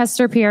 Commissioner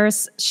Hester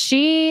Pierce.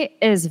 She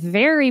is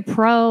very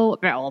pro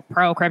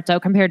crypto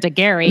compared to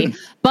Gary,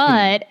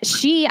 but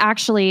she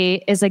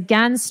actually is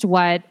against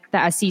what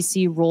the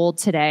SEC ruled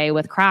today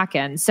with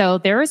Kraken. So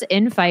there is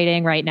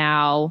infighting right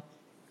now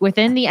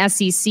within the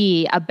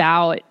SEC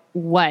about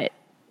what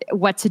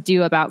what to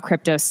do about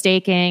crypto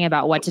staking,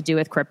 about what to do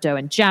with crypto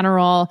in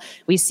general.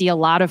 We see a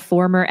lot of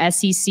former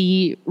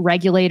SEC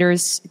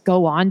regulators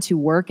go on to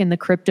work in the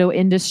crypto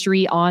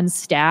industry on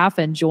staff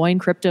and join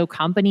crypto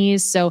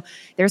companies. So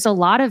there's a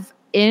lot of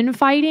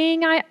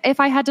infighting. If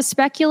I had to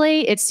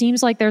speculate, it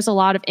seems like there's a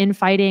lot of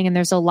infighting and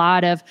there's a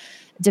lot of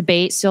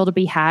debate still to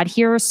be had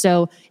here.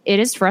 So it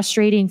is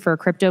frustrating for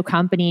crypto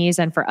companies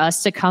and for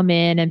us to come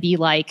in and be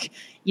like,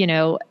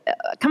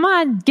 come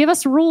on, give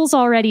us rules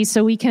already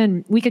so we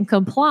can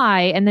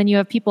comply. And then you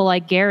have people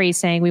like Gary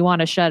saying we want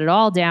to shut it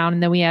all down,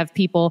 and then we have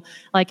people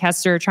like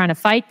Hester trying to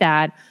fight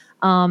that.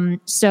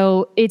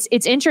 So it's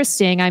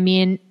interesting. I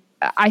mean,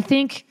 I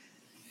think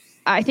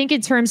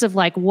in terms of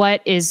like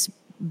what is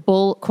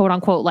quote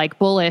unquote like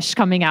bullish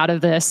coming out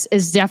of this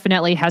is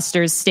definitely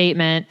Hester's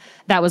statement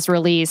that was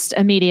released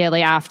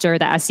immediately after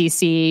the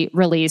SEC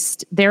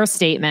released their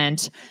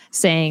statement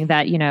saying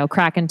that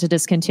Kraken to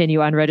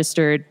discontinue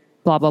unregistered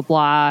blah, blah,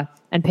 blah,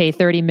 and pay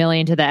 $30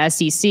 million to the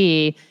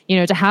SEC,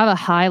 to have a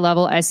high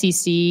level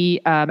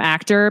SEC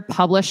actor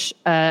publish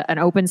an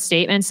open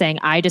statement saying,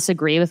 I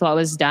disagree with what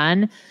was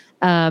done.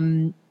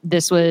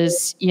 This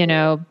was,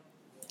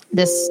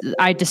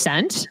 I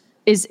dissent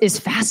is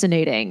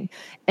fascinating.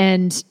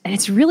 And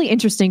it's really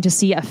interesting to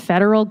see a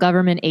federal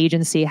government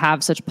agency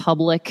have such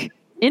public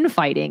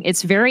infighting.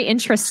 It's very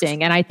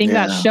interesting. And I think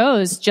that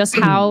shows just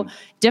how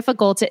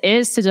difficult it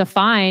is to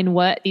define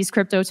what these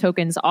crypto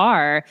tokens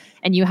are.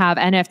 And you have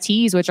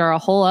NFTs, which are a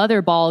whole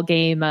other ball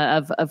game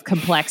of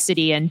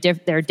complexity, and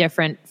they're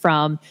different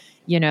from,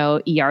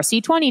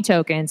 ERC20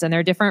 tokens, and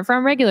they're different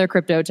from regular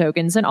crypto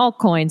tokens and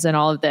altcoins and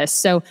all of this.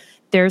 So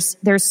there's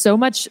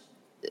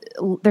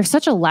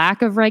such a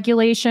lack of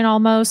regulation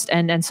almost,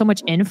 and so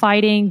much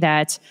infighting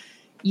that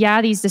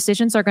these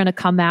decisions are going to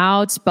come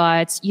out.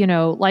 But,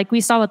 like we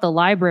saw with the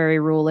library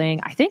ruling,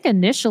 I think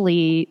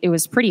initially it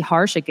was pretty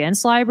harsh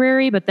against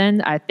library, but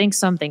then I think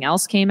something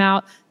else came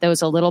out that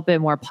was a little bit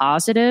more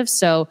positive.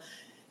 So,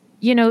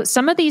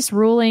 some of these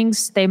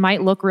rulings, they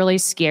might look really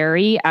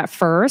scary at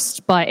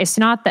first, but it's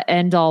not the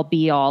end all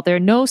be all.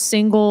 There's no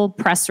single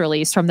press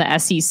release from the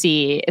SEC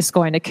is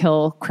going to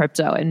kill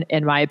crypto,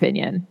 in my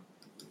opinion.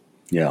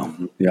 Yeah.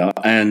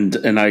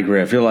 And I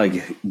agree. I feel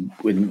like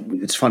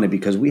it's funny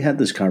because we had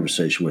this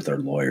conversation with our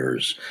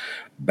lawyers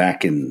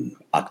back in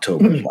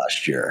October of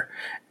last year.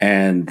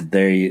 And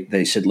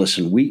they said,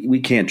 listen, we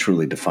can't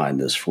truly define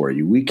this for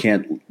you. We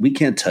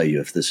can't tell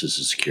you if this is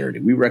a security.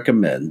 We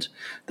recommend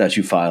that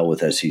you file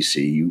with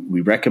SEC.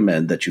 We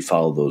recommend that you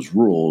follow those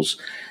rules.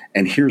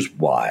 And here's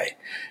why.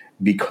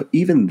 Because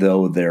even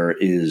though there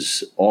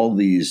is all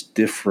these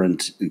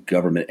different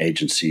government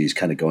agencies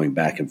kind of going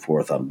back and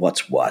forth on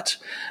what's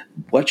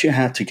what you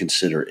have to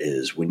consider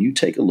is when you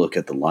take a look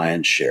at the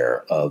lion's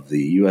share of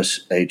the U.S.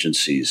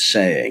 agencies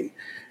saying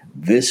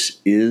this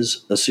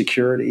is a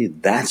security,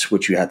 that's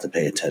what you have to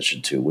pay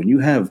attention to. When you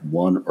have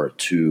one or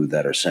two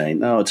that are saying,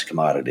 no, it's a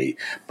commodity,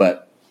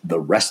 but the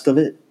rest of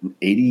it,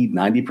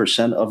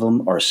 80-90% of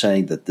them are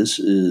saying that this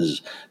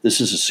is a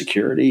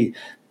security.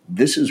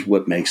 This is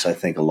what makes, I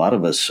think, a lot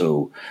of us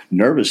so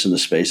nervous in the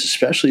space,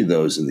 especially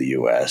those in the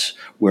U.S.,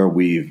 where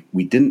we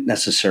didn't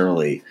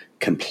necessarily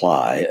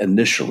comply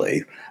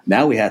initially.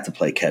 Now we have to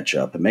play catch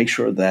up and make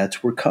sure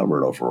that we're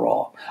covered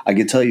overall. I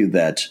can tell you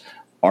that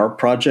our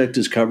project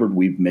is covered.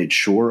 We've made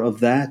sure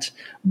of that.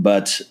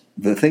 But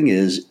the thing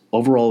is,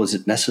 overall, is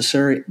it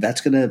necessary?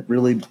 That's going to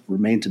really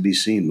remain to be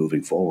seen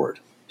moving forward.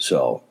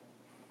 So,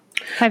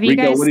 have you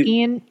guys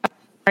seen?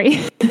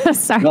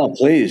 Sorry. No,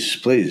 please.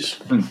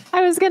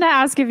 I was going to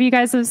ask if you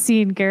guys have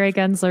seen Gary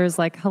Gensler's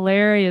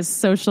hilarious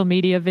social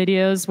media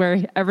videos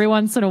where every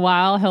once in a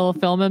while he'll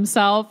film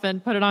himself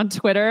and put it on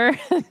Twitter.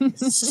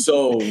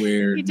 So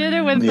weird. He did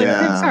it with the Kim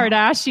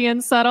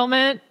Kardashian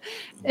settlement.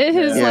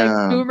 His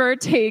boomer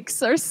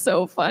takes are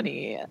so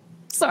funny.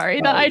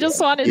 Sorry, I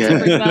just wanted to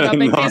bring that up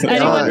in case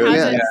anyone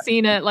hasn't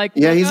seen it.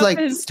 He's like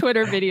his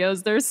Twitter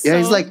videos. They're so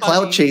he's like funny.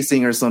 clout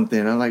chasing or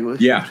something. I'm like, what?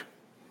 Yeah.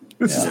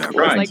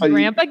 Right. Like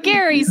Grandpa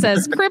Gary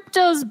says,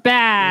 crypto's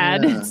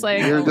bad. Yeah. It's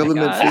like you're a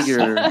government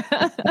figure.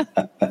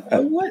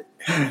 What?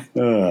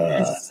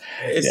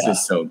 It's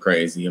just so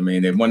crazy. I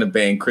mean, they want to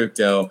ban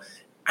crypto.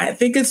 I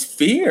think it's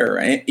fear.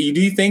 And do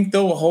you think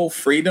the whole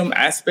freedom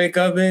aspect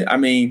of it? I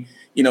mean,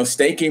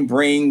 staking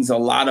brings a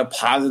lot of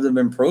positive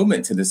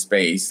improvement to the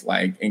space,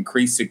 like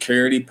increased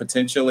security,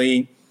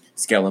 potentially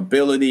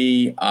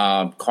scalability,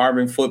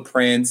 carbon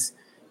footprints.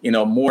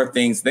 More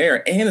things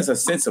there. And it's a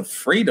sense of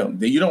freedom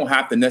that you don't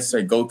have to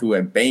necessarily go through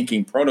a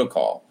banking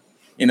protocol,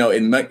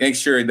 and make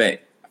sure that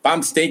if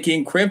I'm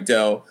staking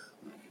crypto,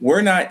 we're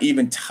not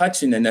even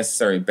touching the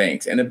necessary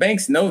banks. And the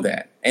banks know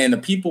that. And the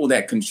people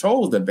that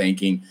control the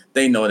banking,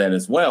 they know that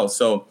as well.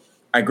 So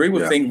I agree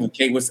with things with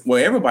Kate,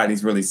 what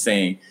everybody's really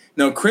saying.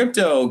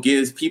 Crypto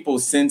gives people a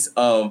sense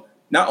of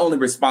not only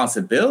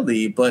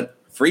responsibility, but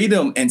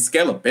freedom and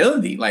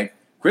scalability. Like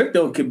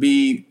crypto could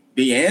be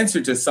the answer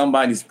to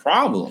somebody's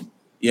problem.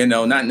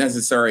 Not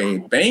necessarily a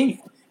bank.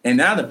 And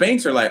now the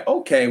banks are like,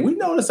 okay, we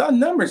notice our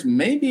numbers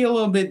may be a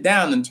little bit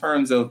down in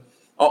terms of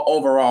our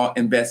overall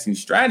investing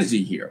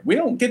strategy here. We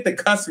don't get the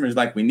customers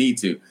like we need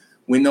to.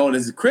 We know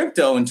there's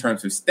crypto in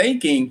terms of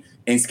staking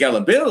and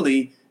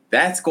scalability,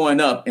 that's going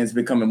up and it's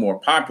becoming more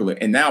popular.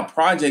 And now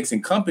projects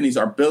and companies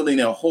are building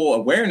a whole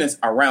awareness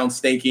around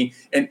staking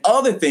and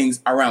other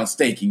things around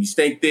staking. You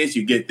stake this,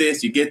 you get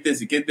this, you get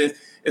this, you get this.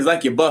 It's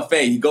like your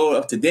buffet. You go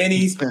up to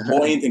Denny's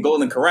or anything,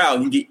 Golden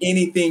Corral, you get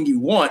anything you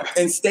want.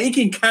 And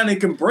staking kind of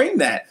can bring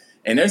that.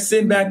 And they're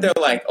sitting back there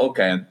like,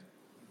 okay,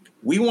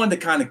 we want to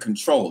kind of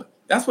control it.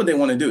 That's what they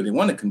want to do. They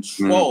want to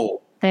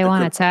control. They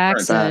want to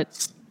tax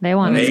it. They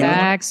want to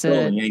tax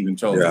it. You ain't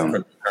control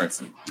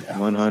cryptocurrency.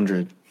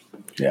 100.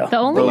 Yeah. The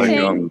only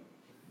thing.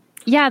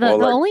 The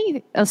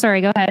only. Oh,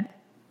 sorry. Go ahead.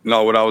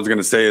 No, what I was going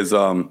to say is,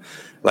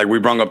 like we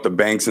brung up the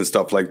banks and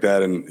stuff like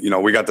that. And,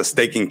 we got the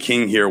staking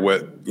king here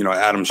with,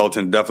 Adam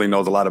Shelton definitely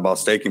knows a lot about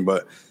staking.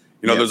 But,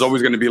 there's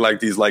always going to be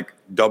like these like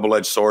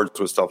double-edged swords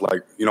with stuff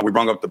like, we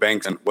brung up the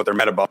banks and what they're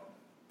mad about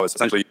was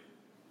essentially,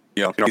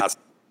 not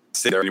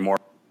sit there anymore.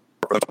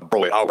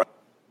 Roll it out,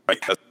 right?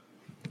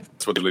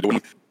 That's what they're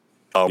doing.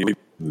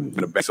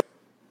 In a bank, so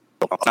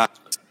not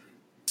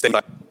staying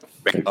like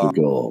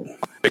technical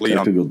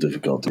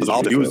difficulties. Because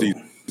I'll use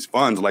these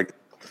funds like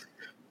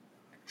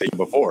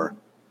before.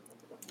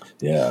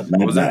 Yeah,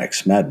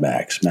 Mad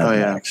Max.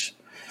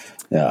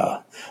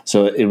 Yeah.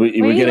 So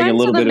we're getting a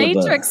little bit of the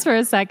Matrix for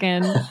a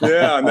second.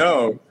 Yeah, I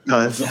know.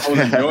 I was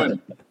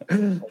enjoying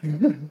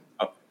it.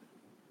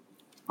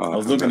 I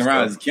was looking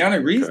around. Is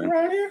Keanu Reeves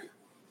around here?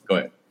 Go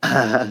ahead.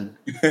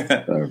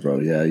 All right, bro.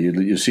 Yeah,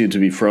 you seem to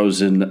be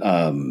frozen.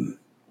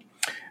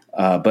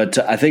 But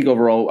I think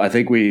overall,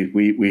 we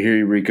hear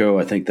you, Rico.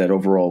 I think that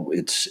overall,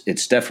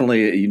 it's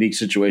definitely a unique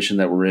situation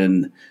that we're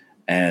in,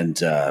 and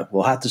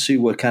we'll have to see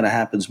what kind of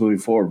happens moving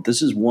forward.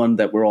 This is one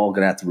that we're all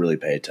going to have to really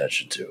pay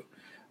attention to.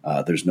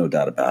 There's no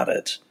doubt about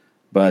it.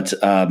 But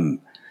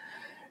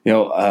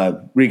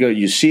Rico,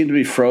 you seem to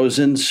be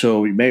frozen,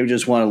 so we may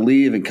just want to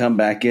leave and come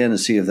back in and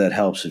see if that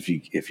helps. If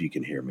you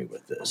can hear me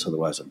with this,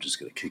 otherwise I'm just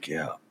going to kick you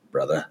out,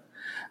 brother.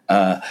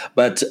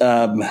 But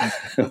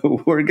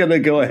we're going to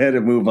go ahead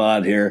and move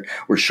on here.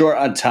 We're short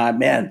on time.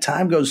 Man,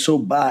 time goes so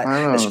by,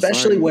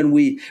 especially when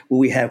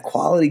we have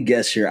quality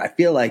guests here. I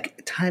feel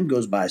like time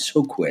goes by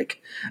so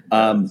quick.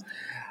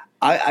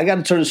 I got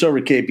to turn this over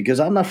to Kate because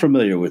I'm not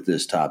familiar with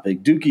this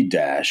topic. Dookie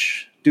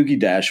Dash,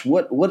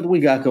 what do we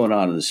got going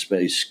on in this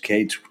space,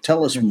 Kate?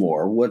 Tell us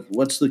more.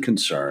 What's the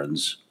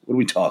concerns? What are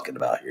we talking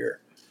about here?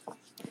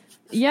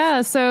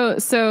 Yeah, so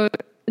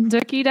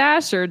Dookie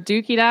Dash or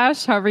Dookie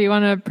Dash, however you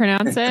want to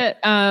pronounce it.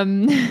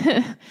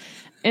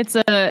 It's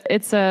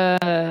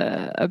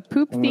a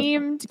poop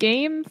themed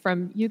game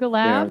from Yuga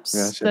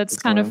Labs that's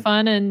kind of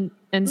fun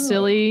and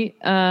silly.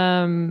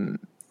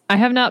 I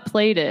have not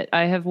played it.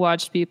 I have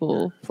watched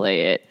people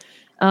play it.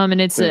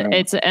 And it's an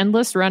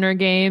endless runner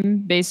game.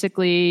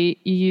 Basically,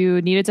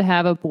 you needed to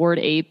have a Bored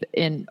Ape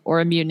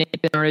or a Mutant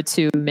Ape in order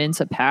to mint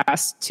a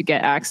pass to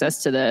get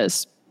access to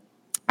this.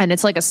 And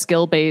it's like a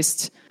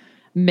skill-based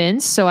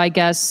mint. So I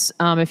guess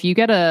if you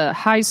get a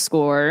high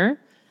score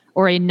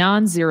or a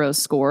non-zero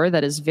score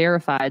that is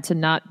verified to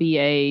not be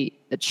a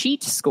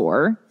cheat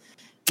score,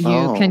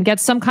 you can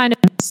get some kind of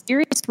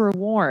mysterious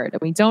reward.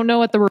 We don't know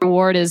what the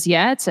reward is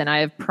yet, and I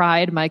have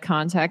pried my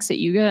contacts at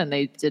Yuga, and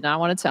they did not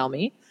want to tell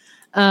me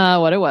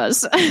what it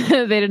was.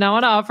 They did not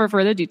want to offer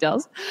further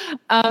details.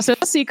 So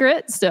it's a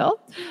secret still.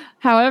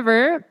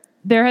 However,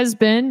 there has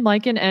been,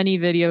 like in any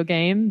video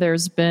game,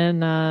 there's been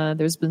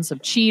some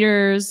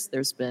cheaters,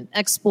 there's been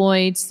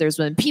exploits, there's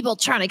been people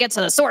trying to get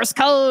to the source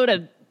code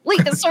and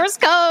leak the source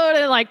code,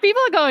 and like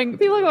people are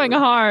going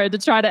hard to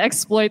try to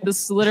exploit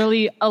this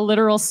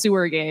literal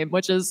sewer game,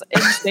 which is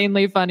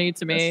insanely funny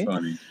to me. That's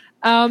funny.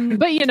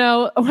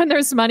 But when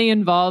there's money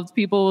involved,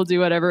 people will do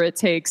whatever it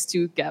takes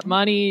to get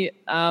money.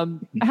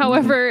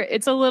 However,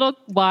 it's a little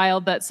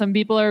wild that some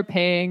people are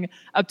paying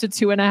up to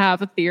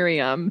 2.5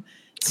 Ethereum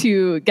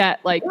to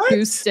get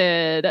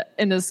boosted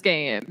in this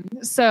game.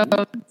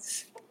 So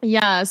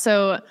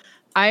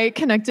I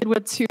connected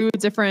with 2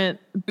 different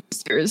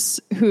boosters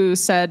who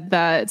said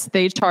that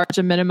they charge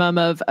a minimum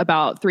of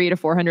about $300 to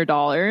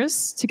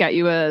 $400 to get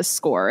you a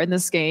score in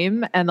this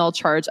game, and they'll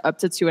charge up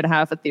to 2.5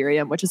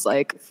 Ethereum, which is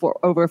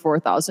over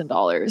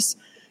 $4,000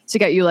 to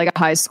get you a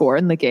high score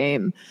in the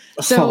game.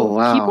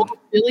 So people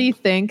really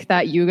think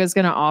that Yuga's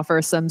going to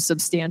offer some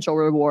substantial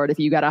reward if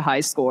you get a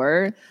high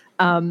score.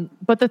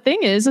 But the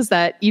thing is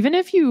that even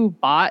if you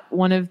bought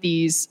one of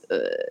these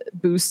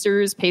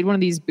boosters, paid one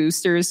of these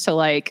boosters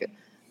to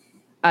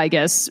I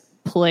guess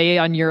play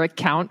on your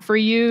account for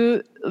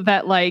you,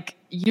 that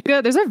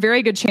Yuga, there's a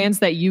very good chance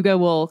that Yuga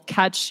will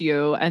catch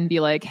you and be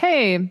like,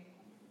 hey,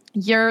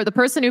 the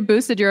person who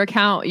boosted your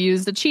account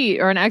used a cheat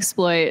or an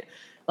exploit,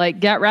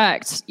 get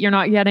wrecked. You're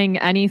not getting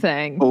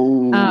anything.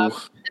 They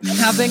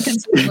have been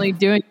consistently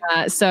doing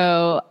that.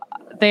 So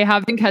they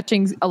have been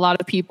catching a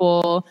lot of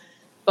people,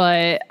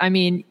 but I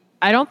mean,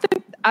 I don't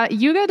think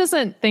Yuga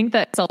doesn't think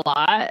that it's a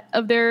lot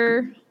of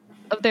their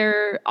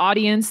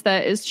audience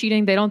that is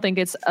cheating. They don't think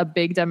it's a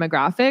big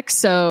demographic.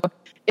 So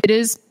it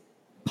is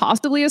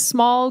possibly a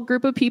small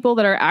group of people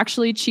that are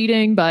actually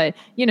cheating, but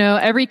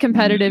every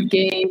competitive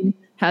game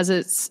has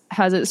its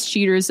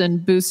cheaters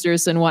and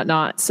boosters and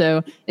whatnot.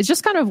 So it's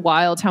just kind of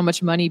wild how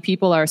much money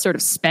people are sort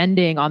of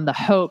spending on the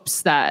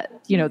hopes that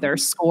their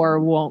score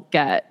won't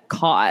get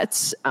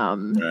caught,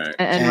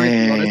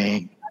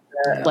 and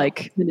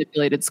like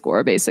manipulated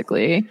score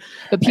basically.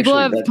 But people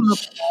have come up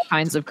with all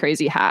kinds of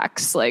crazy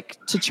hacks like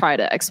to try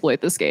to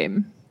exploit this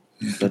game.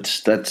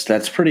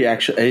 That's pretty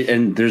actually,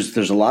 and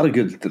there's a lot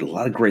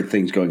of great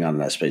things going on in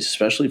that space,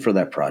 especially for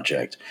that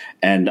project.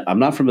 And I'm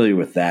not familiar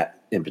with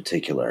that in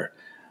particular,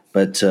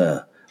 but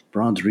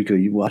Bronze Rico,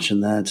 you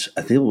watching that?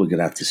 I think we're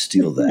gonna have to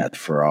steal that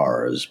for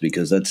ours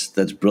because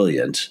that's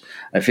brilliant.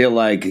 I feel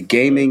like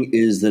gaming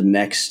is the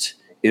next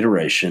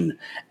iteration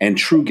and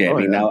true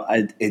gaming. Now,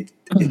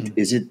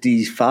 is it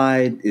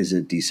DeFi? Is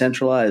it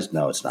decentralized?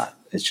 No, it's not.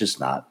 It's just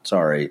not.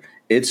 Sorry.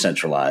 It's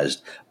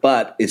centralized,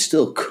 but it's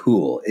still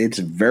cool. It's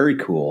very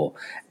cool.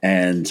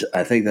 And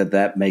I think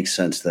that makes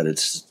sense that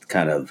it's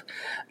kind of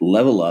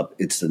level up.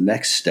 It's the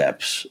next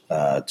steps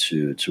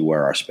to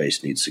where our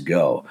space needs to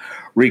go.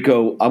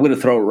 Rico, I'm going to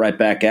throw it right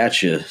back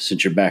at you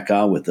since you're back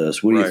on with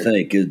us. What do you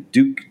think?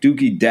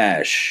 Dookie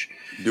Dash.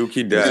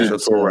 Dookie Dash,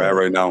 that's where we're at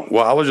right now.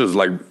 Well, I was just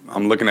like,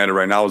 I'm looking at it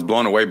right now. I was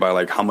blown away by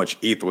like how much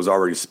ETH was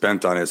already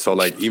spent on it. So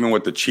like even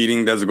with the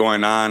cheating that's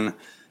going on,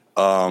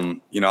 I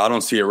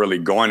don't see it really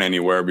going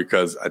anywhere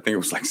because I think it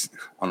was like,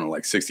 I don't know,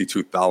 like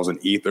 62,000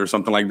 ETH or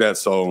something like that.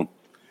 So,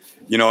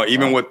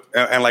 even with,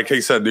 and like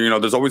Kate said,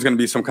 there's always going to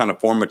be some kind of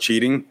form of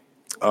cheating.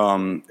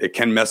 It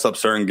can mess up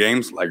certain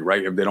games, like,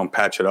 right, if they don't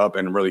patch it up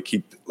and really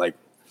keep, like,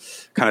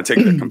 kind of take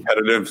the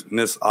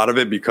competitiveness out of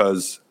it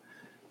because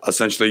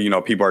essentially,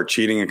 people are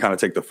cheating and kind of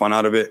take the fun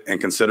out of it.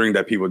 And considering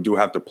that people do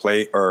have to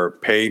play or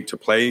pay to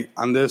play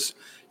on this,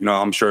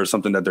 I'm sure it's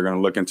something that they're going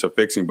to look into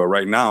fixing. But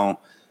right now,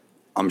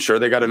 I'm sure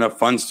they got enough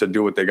funds to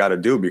do what they got to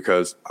do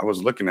because I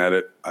was looking at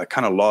it. I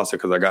kind of lost it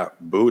because I got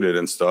booted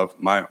and stuff.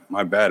 My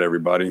bad,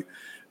 everybody.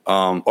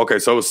 Okay,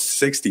 so it was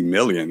 60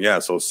 million. Yeah,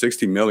 so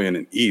 60 million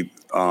in ETH.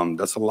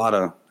 That's a lot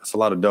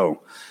of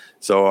dough.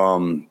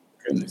 So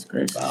goodness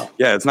gracious. Wow.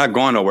 Yeah, it's not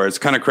going nowhere. It's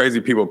kind of crazy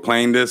people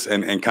playing this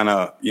and kind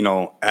of,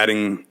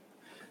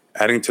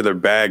 adding to their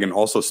bag and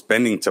also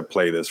spending to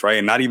play this, right?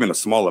 And not even a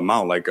small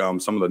amount. Like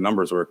some of the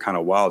numbers were kind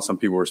of wild. Some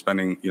people were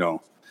spending,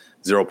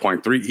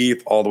 0.3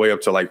 ETH all the way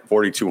up to like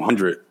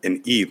 4,200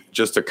 in ETH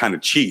just to kind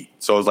of cheat.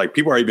 So it's like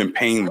people are even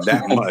paying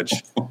that much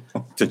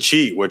to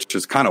cheat, which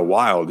is kind of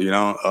wild,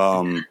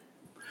 But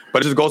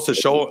it just goes to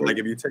show, like,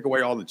 if you take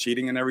away all the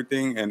cheating and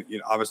everything, and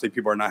obviously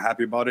people are not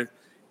happy about it,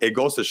 it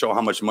goes to show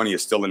how much money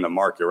is still in the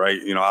market,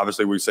 right?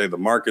 Obviously we say the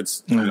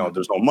market's,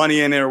 there's no money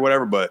in it or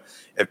whatever, but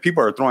if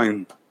people are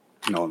throwing,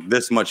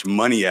 this much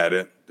money at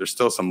it, there's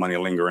still some money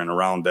lingering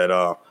around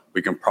that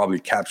we can probably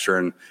capture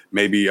in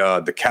maybe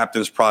the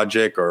Captain's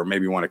project or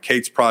maybe one of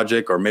Kate's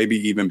project or maybe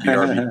even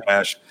BRB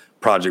Cash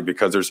project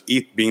because there's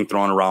ETH being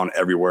thrown around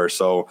everywhere.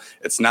 So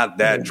it's not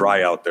that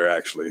dry out there,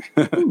 actually.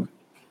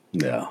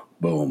 Yeah.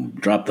 Boom.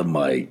 Drop the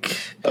mic.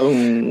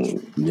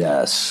 Boom.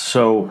 Yes.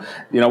 So,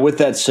 with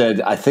that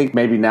said, I think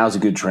maybe now's a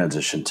good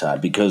transition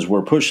time because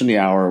we're pushing the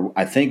hour.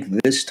 I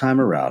think this time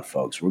around,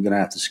 folks, we're going to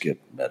have to skip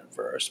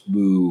Metaverse.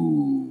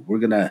 Boo. We're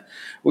going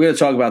to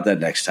talk about that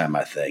next time,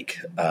 I think.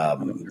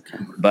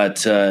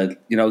 But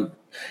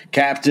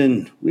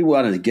Captain, we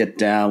want to get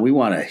down. We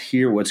want to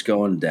hear what's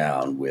going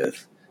down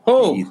with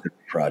the Ether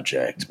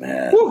project,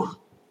 man. Woo.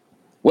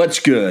 What's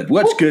good?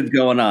 What's good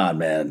going on,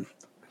 man?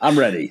 I'm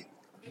ready.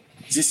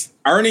 Just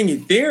earning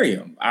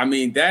Ethereum. I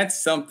mean,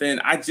 that's something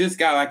I just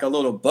got like a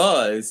little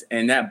buzz,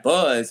 and that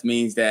buzz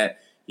means that,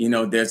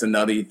 there's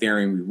another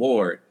Ethereum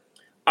reward.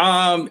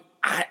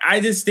 I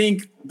just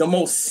think the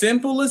most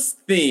simplest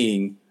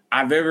thing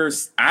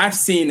I've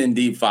seen in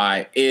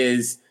DeFi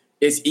is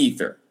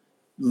Ether.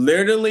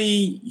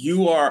 Literally,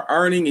 you are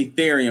earning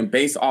Ethereum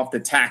based off the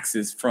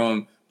taxes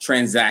from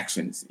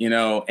transactions,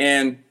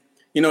 and,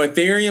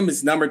 Ethereum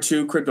is number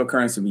 2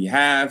 cryptocurrency we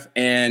have.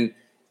 And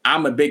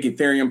I'm a big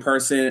Ethereum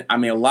person. I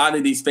mean, a lot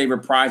of these favorite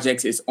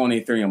projects is on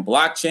Ethereum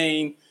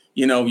blockchain.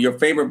 Your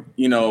favorite,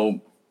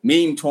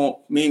 meme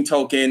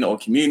token or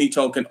community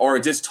token or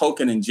just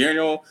token in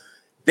general,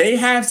 they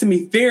have some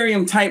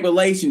Ethereum type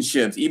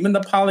relationships, even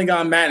the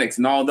Polygon Matics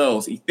and all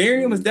those.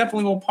 Ethereum is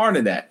definitely a part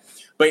of that.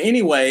 But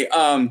anyway,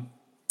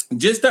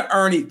 just to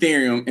earn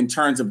Ethereum in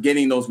terms of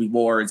getting those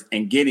rewards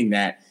and getting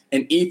that,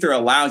 and Ether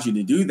allows you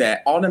to do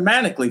that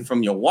automatically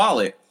from your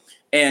wallet.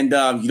 And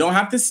you don't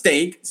have to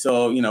stake.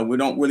 So, we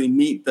don't really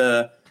meet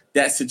that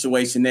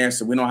situation there.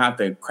 So we don't have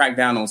to crack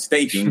down on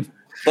staking.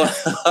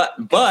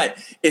 but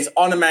it's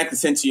automatically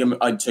sent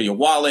to your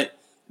wallet,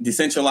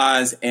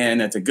 decentralized.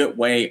 And it's a good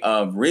way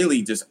of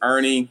really just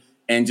earning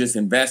and just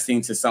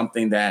investing to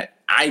something that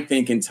I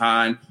think in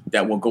time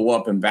that will go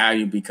up in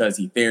value because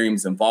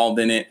Ethereum's involved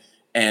in it.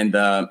 And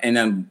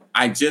then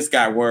I just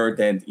got word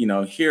that,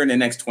 here in the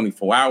next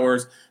 24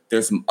 hours,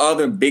 there's some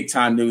other big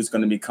time news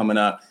going to be coming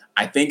up.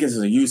 I think this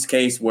is a use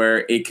case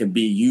where it could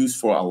be used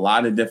for a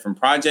lot of different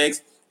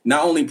projects,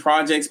 not only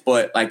projects,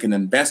 but like an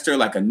investor,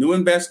 like a new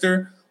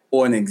investor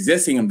or an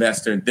existing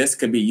investor, this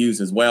could be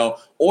used as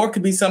well, or it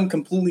could be something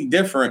completely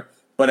different.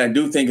 But I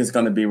do think it's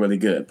going to be really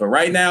good. But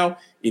right now,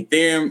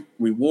 Ethereum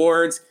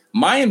rewards.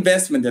 My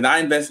investment that I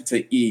invested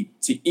to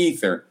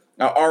Ether,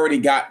 I already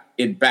got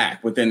it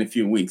back within a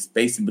few weeks,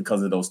 basically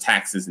because of those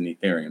taxes in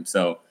Ethereum.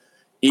 So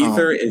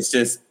Ether is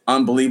just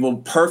unbelievable.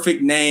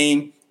 Perfect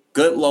name,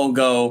 good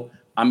logo.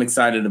 I'm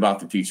excited about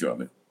the future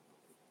of it.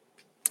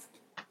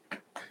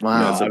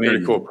 Wow, yeah, it's a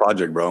pretty cool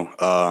project, bro.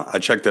 I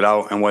checked it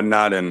out and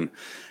whatnot, and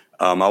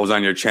I was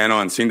on your channel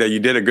and seen that you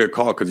did a good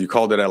call because you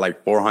called it at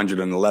like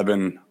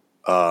 $411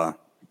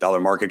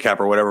 market cap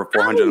or whatever,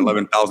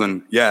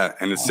 411,000. Yeah,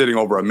 and it's sitting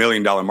over $1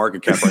 million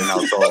market cap right now.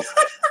 So,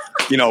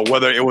 you know,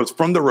 whether it was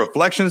from the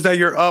reflections that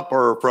you're up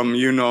or from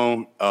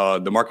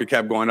the market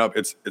cap going up,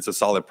 it's a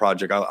solid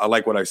project. I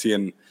like what I see,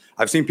 and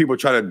I've seen people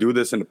try to do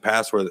this in the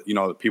past where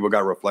people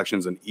got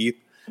reflections in ETH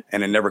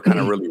and it never kind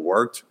of really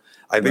worked.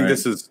 I think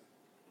this is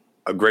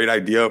a great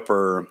idea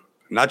for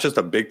not just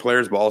the big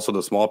players, but also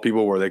the small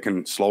people where they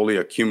can slowly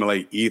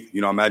accumulate ETH.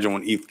 Imagine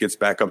when ETH gets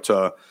back up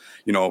to,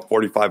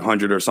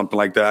 4,500 or something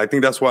like that. I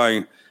think that's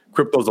why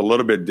crypto's a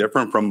little bit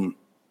different from,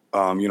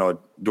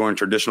 doing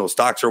traditional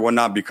stocks or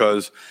whatnot,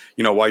 because,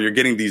 while you're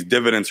getting these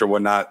dividends or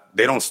whatnot,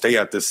 they don't stay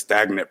at this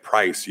stagnant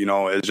price,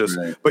 it's just,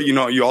 but,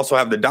 you also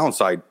have the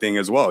downside thing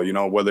as well,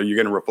 whether you're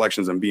getting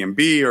reflections in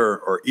BNB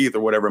or ETH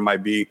or whatever it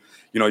might be,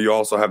 you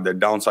also have the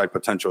downside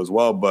potential as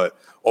well. But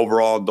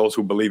overall, those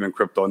who believe in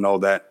crypto know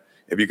that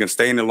if you can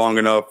stay in it long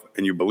enough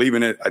and you believe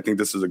in it, I think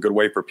this is a good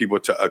way for people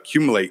to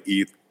accumulate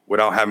ETH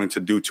without having to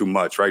do too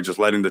much, right? Just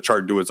letting the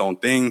chart do its own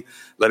thing,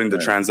 letting the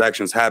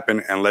transactions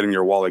happen, and letting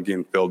your wallet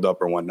get filled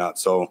up or whatnot.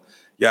 So,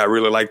 yeah, I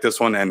really like this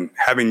one. And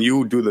having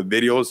you do the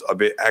videos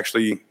of it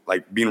actually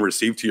like being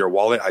received to your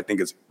wallet, I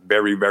think is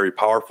very, very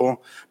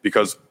powerful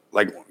because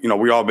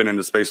we all been in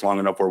the space long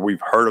enough where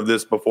we've heard of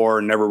this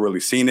before, never really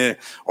seen it,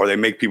 or they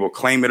make people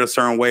claim it a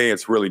certain way.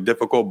 It's really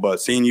difficult, but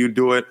seeing you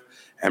do it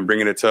and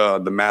bringing it to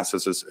the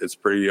masses is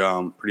pretty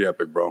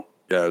epic, bro.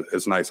 Yeah,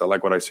 it's nice. I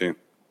like what I see.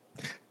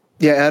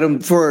 Yeah, Adam,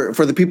 for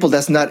the people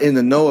that's not in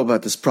the know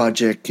about this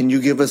project, can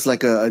you give us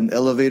like an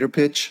elevator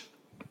pitch?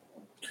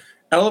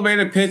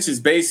 Elevator pitch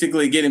is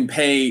basically getting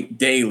paid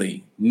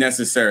daily,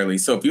 necessarily.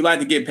 So if you like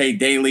to get paid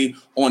daily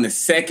on the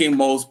second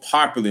most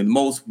popular,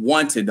 most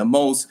wanted, the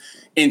most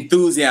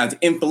enthusiastic,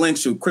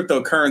 influential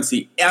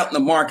cryptocurrency out in the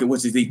market,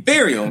 which is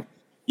Ethereum,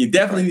 you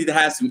definitely need to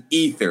have some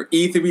Ether.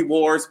 Ether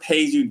rewards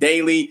pays you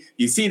daily.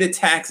 You see the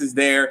taxes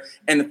there.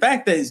 And the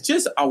fact that it's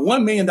just a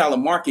 $1 million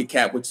market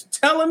cap, which is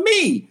telling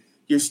me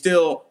you're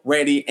still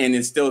ready and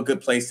it's still a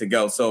good place to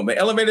go. So the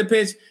elevator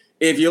pitch,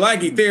 if you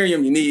like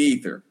Ethereum, you need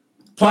Ether.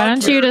 Why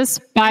don't you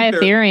just buy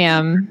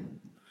Ethereum?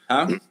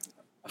 Huh?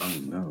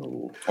 Oh,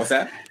 no. What's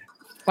that?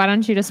 Why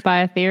don't you just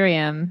buy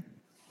Ethereum?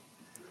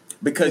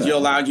 Because you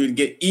allowed you to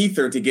get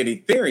Ether to get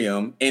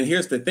Ethereum. And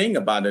here's the thing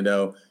about it,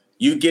 though.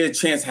 You get a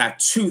chance to have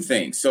two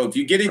things. So if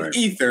you get an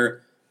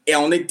Ether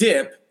on the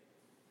dip,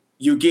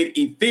 you get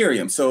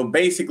Ethereum. So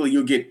basically,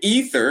 you get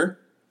Ether,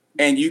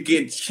 and you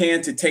get a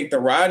chance to take the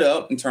ride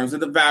up in terms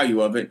of the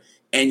value of it,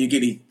 and you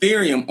get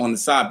Ethereum on the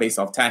side based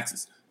off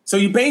taxes. So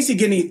you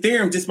basically get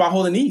Ethereum just by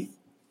holding ETH.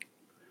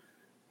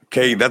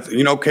 Kate, that's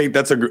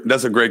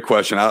a great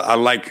question. I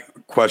like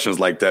questions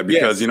like that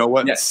because you know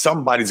what? Yes.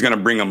 Somebody's going to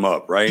bring them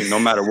up, right? No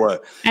matter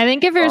what. I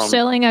think if you're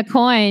shilling a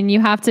coin,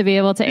 you have to be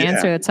able to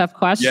answer the tough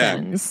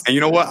questions. Yeah. And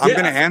you know what? I'm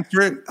going to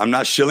answer it. I'm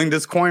not shilling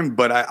this coin,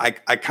 but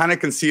I kind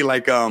of can see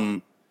like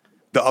the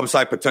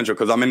upside potential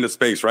because I'm in the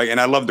space, right? And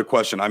I love the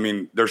question. I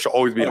mean, there should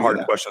always be hard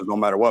questions no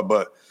matter what.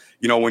 But,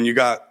 when you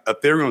got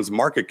Ethereum's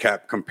market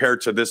cap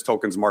compared to this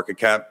token's market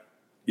cap,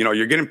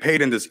 you're getting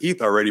paid in this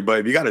ETH already, but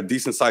if you got a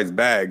decent sized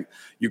bag,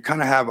 you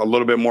kind of have a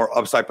little bit more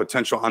upside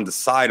potential on the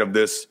side of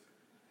this,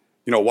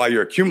 while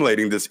you're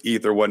accumulating this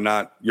ETH or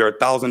whatnot, your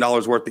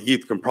 $1,000 worth of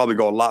ETH can probably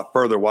go a lot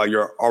further while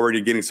you're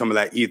already getting some of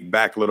that ETH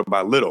back little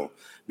by little.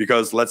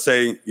 Because let's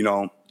say,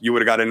 you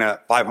would have got in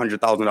at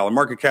 $500,000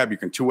 market cap, you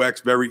can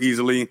 2X very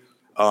easily.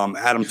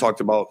 Adam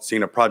talked about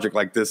seeing a project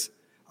like this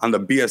on the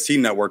BSC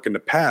network in the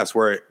past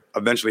where it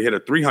eventually hit a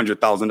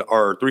 $300,000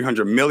 or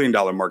 $300 million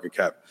market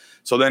cap.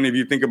 So then if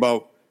you think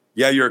about,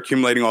 you're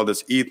accumulating all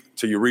this ETH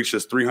till you reach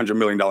this $300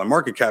 million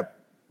market cap,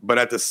 but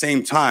at the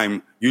same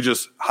time, you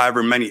just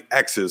however many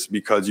X's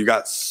because you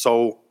got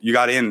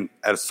in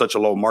at such a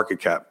low market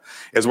cap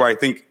is where I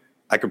think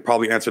I could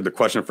probably answer the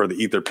question for the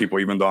Ether people,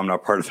 even though I'm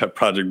not part of that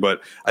project.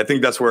 But I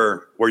think that's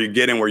where you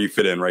get in, where you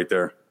fit in right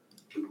there.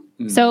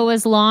 So it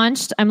was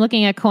launched, I'm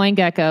looking at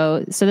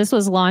CoinGecko. So this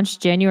was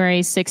launched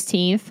January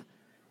 16th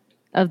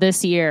of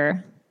this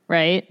year,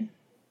 right?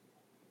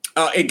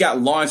 It got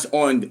launched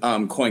on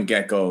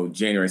CoinGecko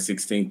January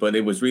 16th, but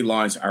it was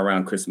relaunched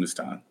around Christmas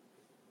time.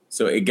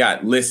 So it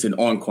got listed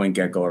on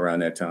CoinGecko around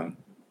that time.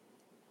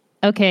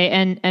 Okay,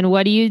 and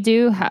what do you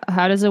do?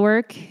 How does it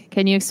work?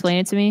 Can you explain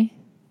it to me?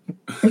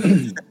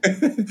 You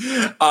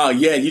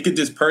could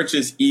just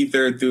purchase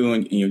Ether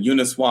through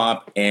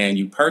Uniswap, and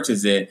you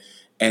purchase it,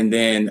 and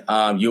then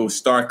you'll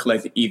start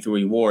collecting Ether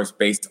rewards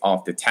based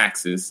off the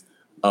taxes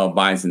of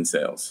buys and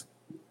sales.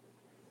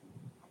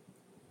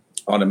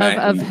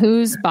 automatically. Of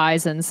whose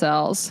buys and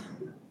sells?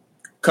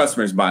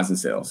 Customers, buys and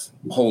sells,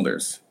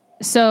 holders.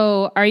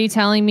 So are you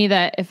telling me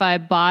that if I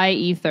buy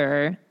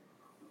Ether,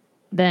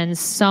 then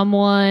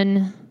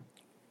someone...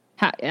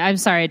 I'm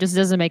sorry, it just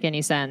doesn't make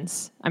any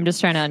sense. I'm just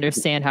trying to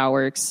understand how it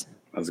works.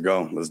 Let's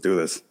go. Let's do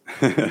this.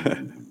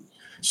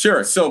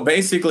 Sure. So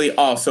basically,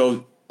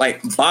 also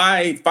like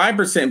buy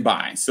 5%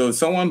 buy. So if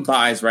someone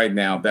buys right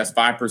now, that's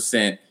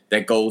 5%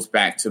 that goes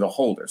back to the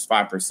holders,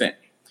 5%.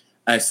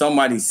 If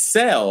somebody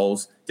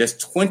sells, there's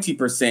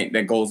 20%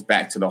 that goes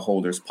back to the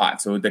holders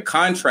pot. So the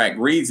contract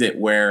reads it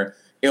where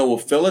it will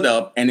fill it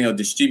up and it'll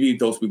distribute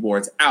those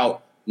rewards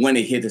out when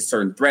it hit a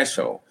certain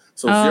threshold.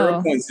 So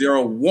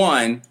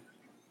 0.01,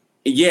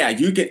 yeah,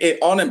 you get it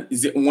on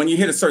when you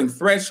hit a certain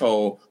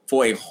threshold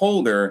for a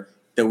holder,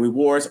 the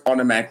rewards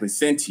automatically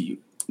sent to you.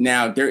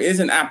 Now, there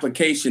is an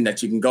application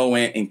that you can go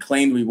in and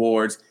claim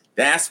rewards.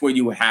 That's where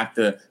you would have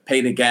to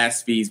pay the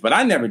gas fees. But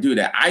I never do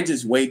that. I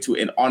just wait till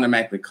it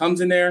automatically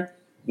comes in there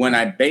when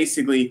I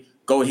basically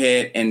go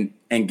ahead and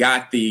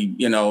got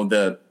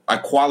the, I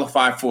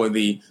qualify for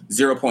the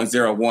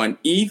 0.01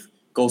 ETH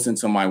goes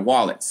into my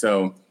wallet.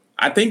 So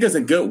I think it's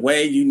a good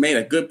way. You made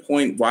a good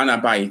point. Why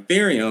not buy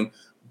Ethereum?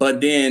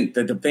 But then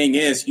the thing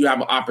is, you have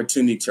an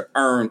opportunity to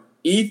earn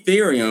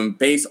Ethereum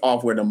based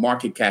off where the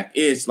market cap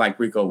is, like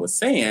Rico was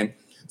saying.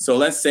 So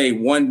let's say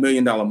 $1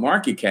 million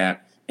market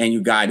cap, and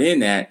you got in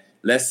that.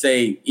 Let's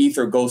say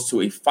Ether goes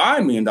to a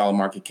 $5 million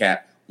market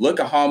cap.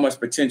 Look at how much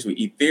potential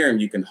Ethereum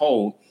you can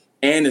hold,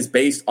 and it's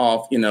based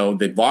off,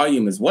 the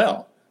volume as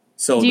well.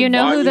 So do you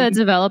know who the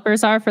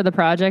developers are for the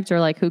project,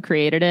 or like who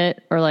created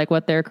it, or like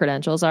what their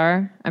credentials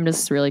are? I'm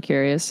just really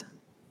curious.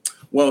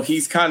 Well,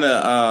 he's kind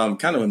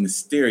of a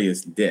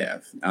mysterious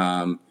dev,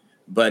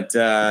 but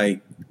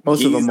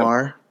most of them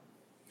are,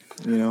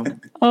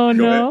 Oh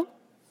no,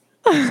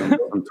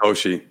 I'm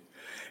Toshi.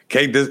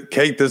 Kate,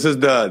 this is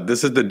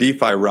the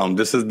DeFi realm.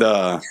 This is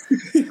the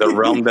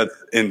realm that's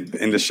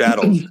in the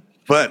shadows.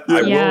 But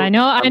I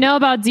know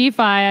about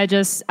DeFi. I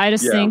just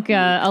think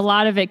a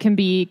lot of it can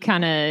be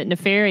kind of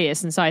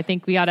nefarious, and so I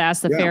think we got to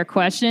ask the fair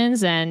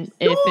questions. And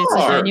if it's a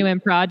genuine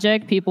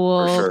project, people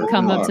will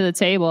come up to the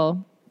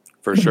table.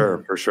 For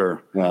sure.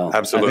 Well,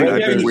 absolutely.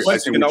 I think we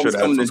should ask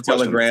come to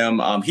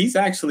Telegram. He's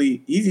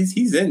actually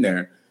he's in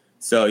there,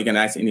 so you can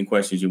ask any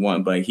questions you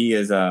want. But he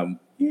is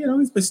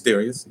he's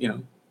mysterious.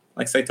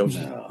 Like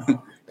Satoshi.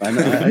 No.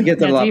 I get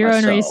that a lot. Do your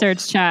own myself.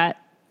 research, chat.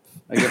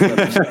 I get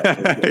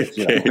that.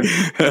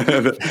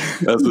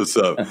 That's what's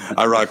up.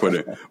 I rock with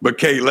it. But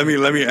Kate, let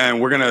me, and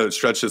we're gonna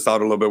stretch this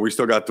out a little bit. We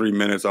still got 3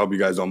 minutes. I hope you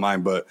guys don't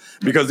mind, but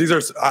because these are,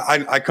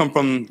 I come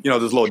from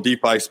this little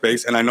DeFi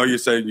space, and I know you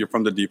say you're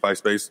from the DeFi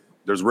space.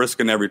 There's risk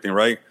in everything,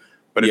 right?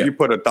 But if you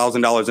put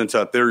 $1,000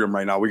 into Ethereum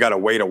right now, we got to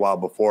wait a while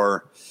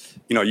before,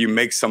 you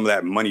make some of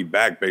that money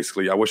back.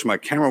 Basically, I wish my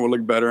camera would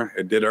look better.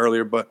 It did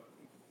earlier, but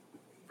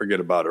forget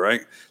about it,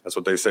 right? That's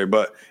what they say.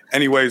 But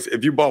anyways,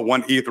 if you bought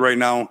 1 ETH right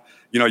now,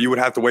 you would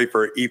have to wait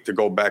for ETH to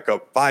go back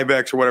up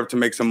 5x or whatever to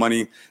make some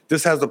money.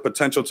 This has the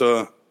potential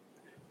to,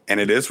 and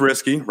it is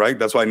risky, right?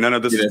 That's why none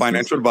of this is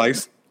financial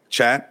advice.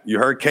 Chat, you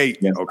heard Kate,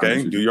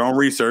 okay? Do your own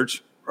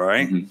research,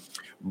 right? Mm-hmm.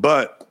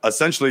 But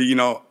essentially,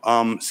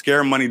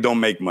 scare money don't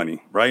make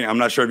money, right? I'm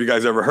not sure if you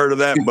guys ever heard of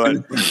that,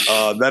 but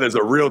that is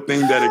a real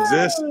thing that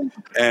exists.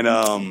 And,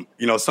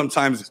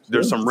 sometimes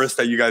there's some risk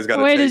that you guys got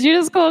to take. Wait, did you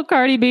just call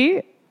Cardi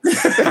B?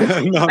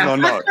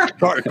 No.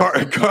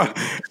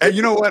 And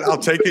you know what? I'll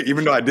take it,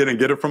 even though I didn't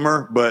get it from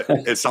her, but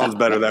it sounds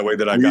better that way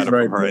that I got it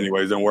from her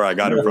anyways than where I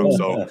got it from.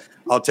 So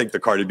I'll take the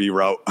Cardi B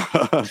route.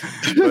 But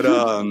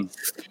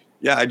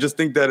I just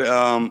think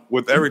that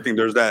with everything,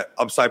 there's that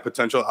upside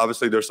potential.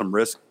 Obviously, there's some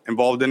risk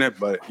involved in it.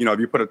 But, if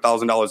you put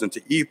 $1,000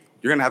 into ETH,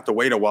 you're going to have to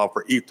wait a while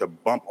for ETH to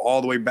bump all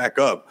the way back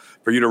up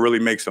for you to really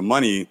make some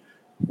money,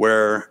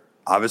 where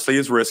obviously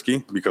it's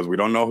risky because we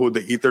don't know who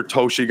the Ether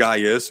Toshi guy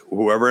is,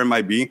 whoever it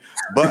might be.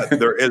 But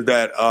there is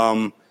that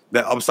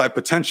upside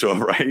potential,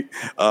 right?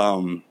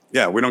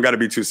 We don't got to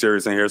be too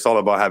serious in here. It's all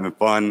about having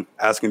fun,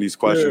 asking these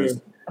questions,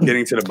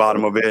 getting to the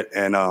bottom of it,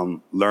 and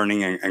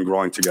learning and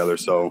growing together.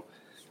 So,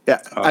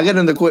 I got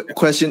another quick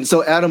question.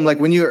 So, Adam, like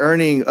when you're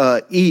earning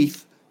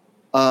ETH,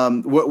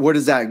 where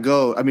does that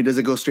go? I mean, does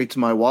it go straight to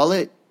my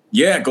wallet?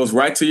 Yeah, it goes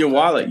right to your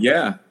wallet.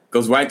 Yeah,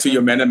 goes right to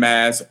your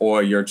MetaMask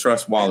or your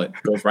Trust wallet.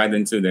 Goes right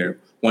into there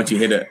once you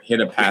hit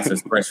a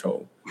passive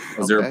threshold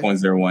of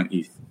 0.01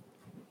 ETH.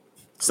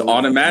 So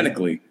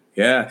automatically,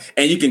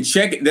 and you can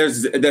check it.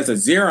 There's a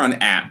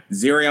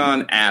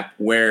Xerion app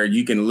where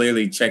you can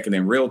literally check it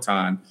in real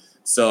time.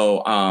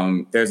 So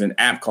there's an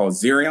app called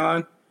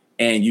Xerion.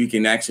 And you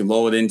can actually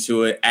load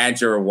into it,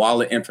 add your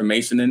wallet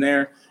information in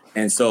there.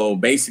 And so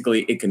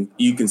basically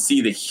you can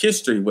see the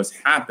history, what's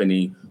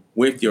happening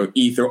with your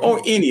Ether or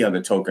any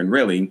other token,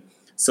 really.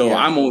 So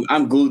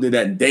I'm glued to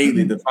that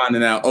daily to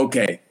finding out,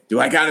 okay, do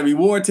I got a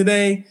reward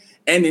today?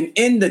 And then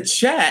in the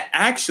chat,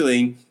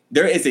 actually,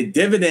 there is a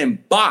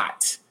dividend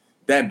bot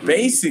that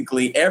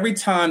basically every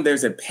time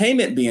there's a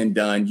payment being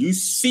done, you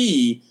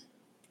see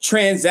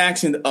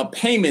transactions of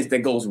payments that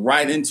goes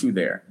right into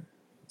there.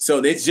 So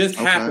it's just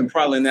happened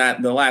probably in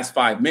the last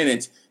 5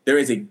 minutes. there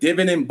is a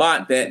dividend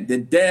bot that the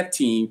dev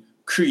team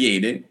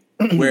created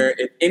where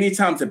if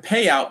anytime to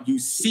pay out, you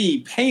see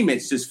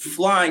payments just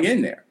flying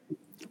in there.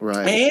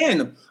 Right.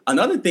 And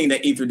another thing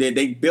that Ether did,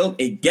 they built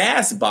a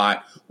gas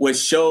bot which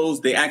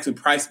shows the actual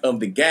price of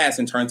the gas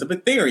in terms of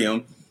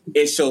Ethereum.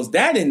 It shows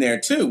that in there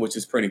too, which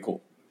is pretty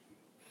cool.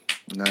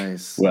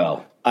 Nice.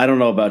 Well, I don't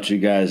know about you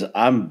guys.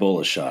 I'm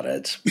bullish on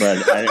it, but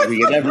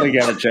we definitely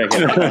got to check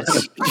it out.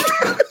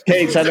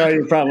 Kate, I know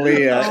you're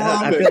probably.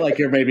 I feel like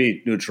you're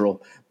maybe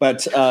neutral,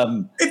 but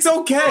it's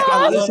okay.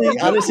 Honestly,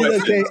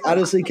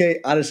 Kate.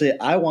 I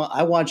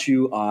want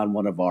you on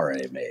one of our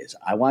AMAs.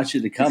 I want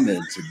you to come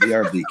into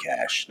BRB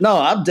Cash. No,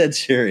 I'm dead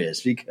serious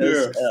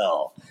because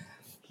hell.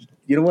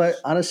 You know what?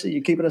 Honestly,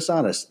 you're keeping us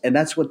honest, and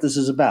that's what this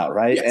is about,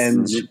 right? Yes.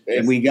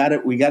 And we got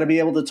to be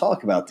able to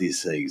talk about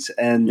these things.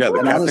 And the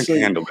captain honestly,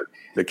 can handle it.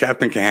 The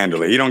captain can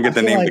handle it. He don't get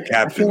the name the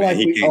captain. Like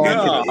he can't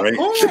handle it, right?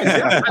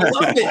 I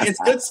love it. It's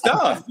good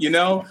stuff. You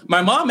know,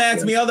 my mom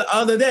asked me the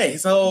other day.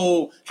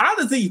 So, how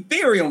does the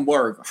Ethereum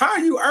work? How are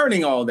you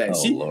earning all that?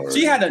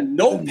 She had a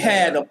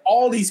notepad of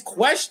all these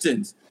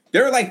questions.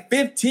 There were like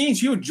 15.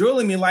 She was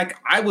drilling me like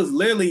I was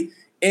literally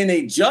in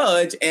a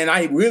judge, and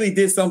I really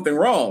did something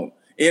wrong.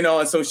 You know,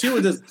 and so she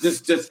was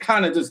just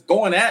kind of just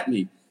going at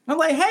me. I'm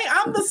like, hey,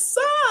 I'm the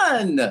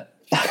son. But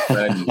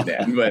I knew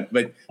that.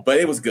 But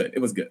it was good. It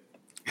was good.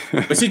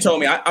 But she told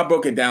me, I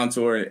broke it down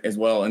to her as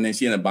well, and then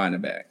she ended up buying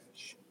it back.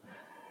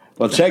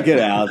 Well, check it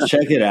out.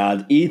 Check it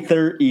out.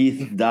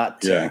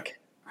 ETH.tech. Yeah.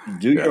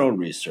 Do your own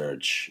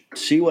research.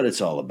 See what it's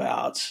all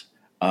about.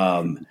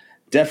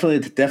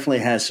 Definitely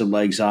has some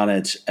legs on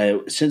it.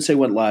 Since they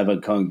went live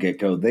on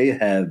CoinGecko, they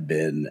have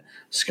been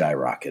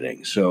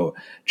skyrocketing. So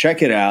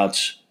check it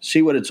out.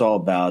 See what it's all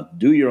about.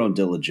 Do your own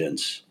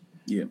diligence.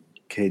 Yeah.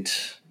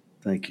 Kate,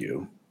 thank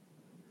you.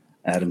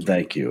 Adam,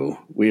 thank you.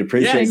 We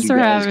appreciate Thanks you for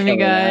guys having me,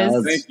 guys.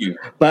 out. Thank you.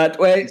 But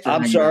wait,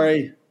 I'm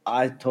sorry.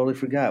 I totally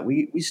forgot.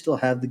 We still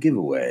have the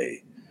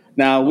giveaway.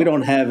 Now, we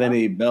don't have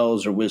any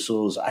bells or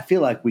whistles. I feel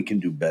like we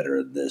can do better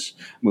at this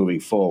moving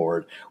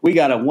forward. We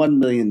got a 1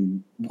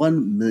 million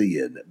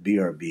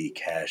BRB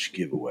Cash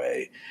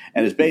Giveaway,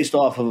 and it's based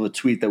off of a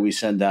tweet that we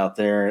send out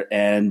there,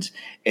 and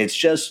it's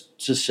just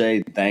to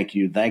say thank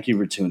you. Thank you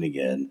for tuning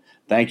in.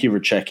 Thank you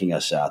for checking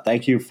us out.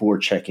 Thank you for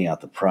checking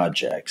out the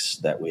projects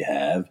that we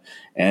have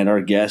and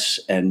our guests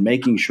and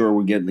making sure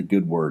we're getting the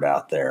good word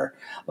out there.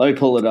 Let me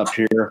pull it up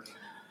here.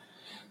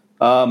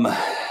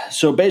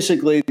 So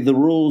basically, the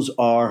rules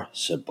are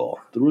simple.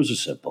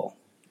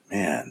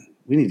 Man,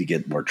 we need to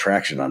get more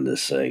traction on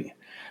this thing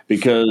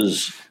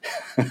because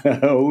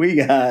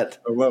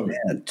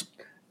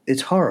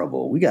it's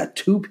horrible. We got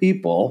 2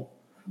 people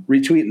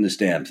retweeting this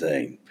damn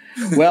thing.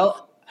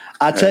 Well,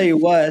 I tell you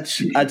what,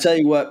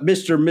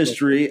 Mr.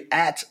 Mystery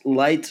at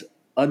light_art_.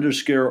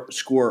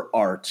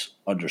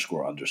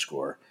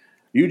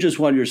 You just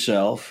won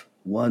yourself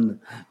 1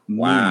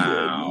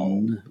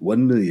 million.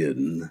 1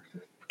 million.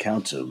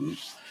 Count them.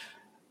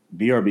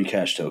 BRB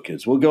Cash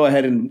Tokens. We'll go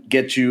ahead and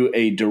get you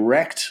a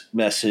direct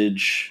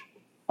message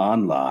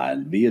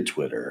online via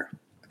Twitter.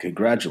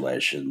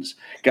 Congratulations.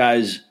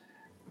 Guys,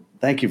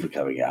 thank you for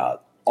coming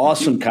out.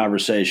 Awesome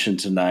conversation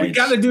tonight. We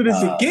got to do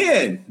this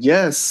again.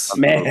 Yes.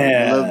 Man.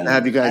 I'd love to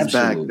have you guys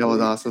Absolutely. back. That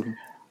was awesome.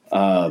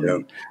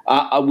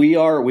 We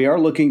are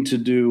looking to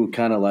do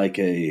kind of like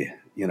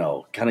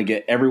kind of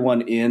get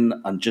everyone in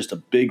on just a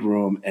big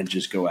room and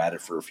just go at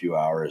it for a few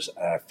hours.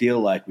 And I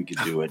feel like we could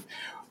do it.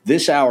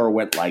 This hour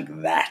went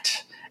like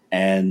that.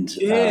 And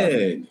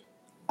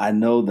I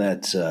know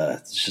that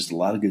it's just a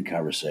lot of good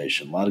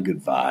conversation, a lot of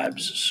good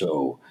vibes.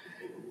 So,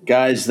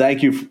 guys,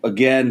 thank you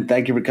again.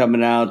 Thank you for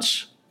coming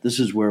out. This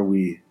is where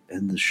we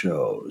end the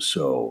show.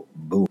 So,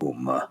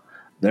 boom.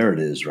 There it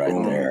is right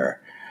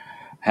there.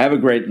 Have a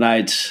great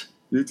night.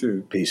 You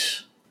too.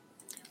 Peace.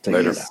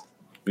 Later.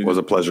 It was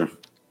a pleasure.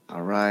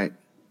 All right.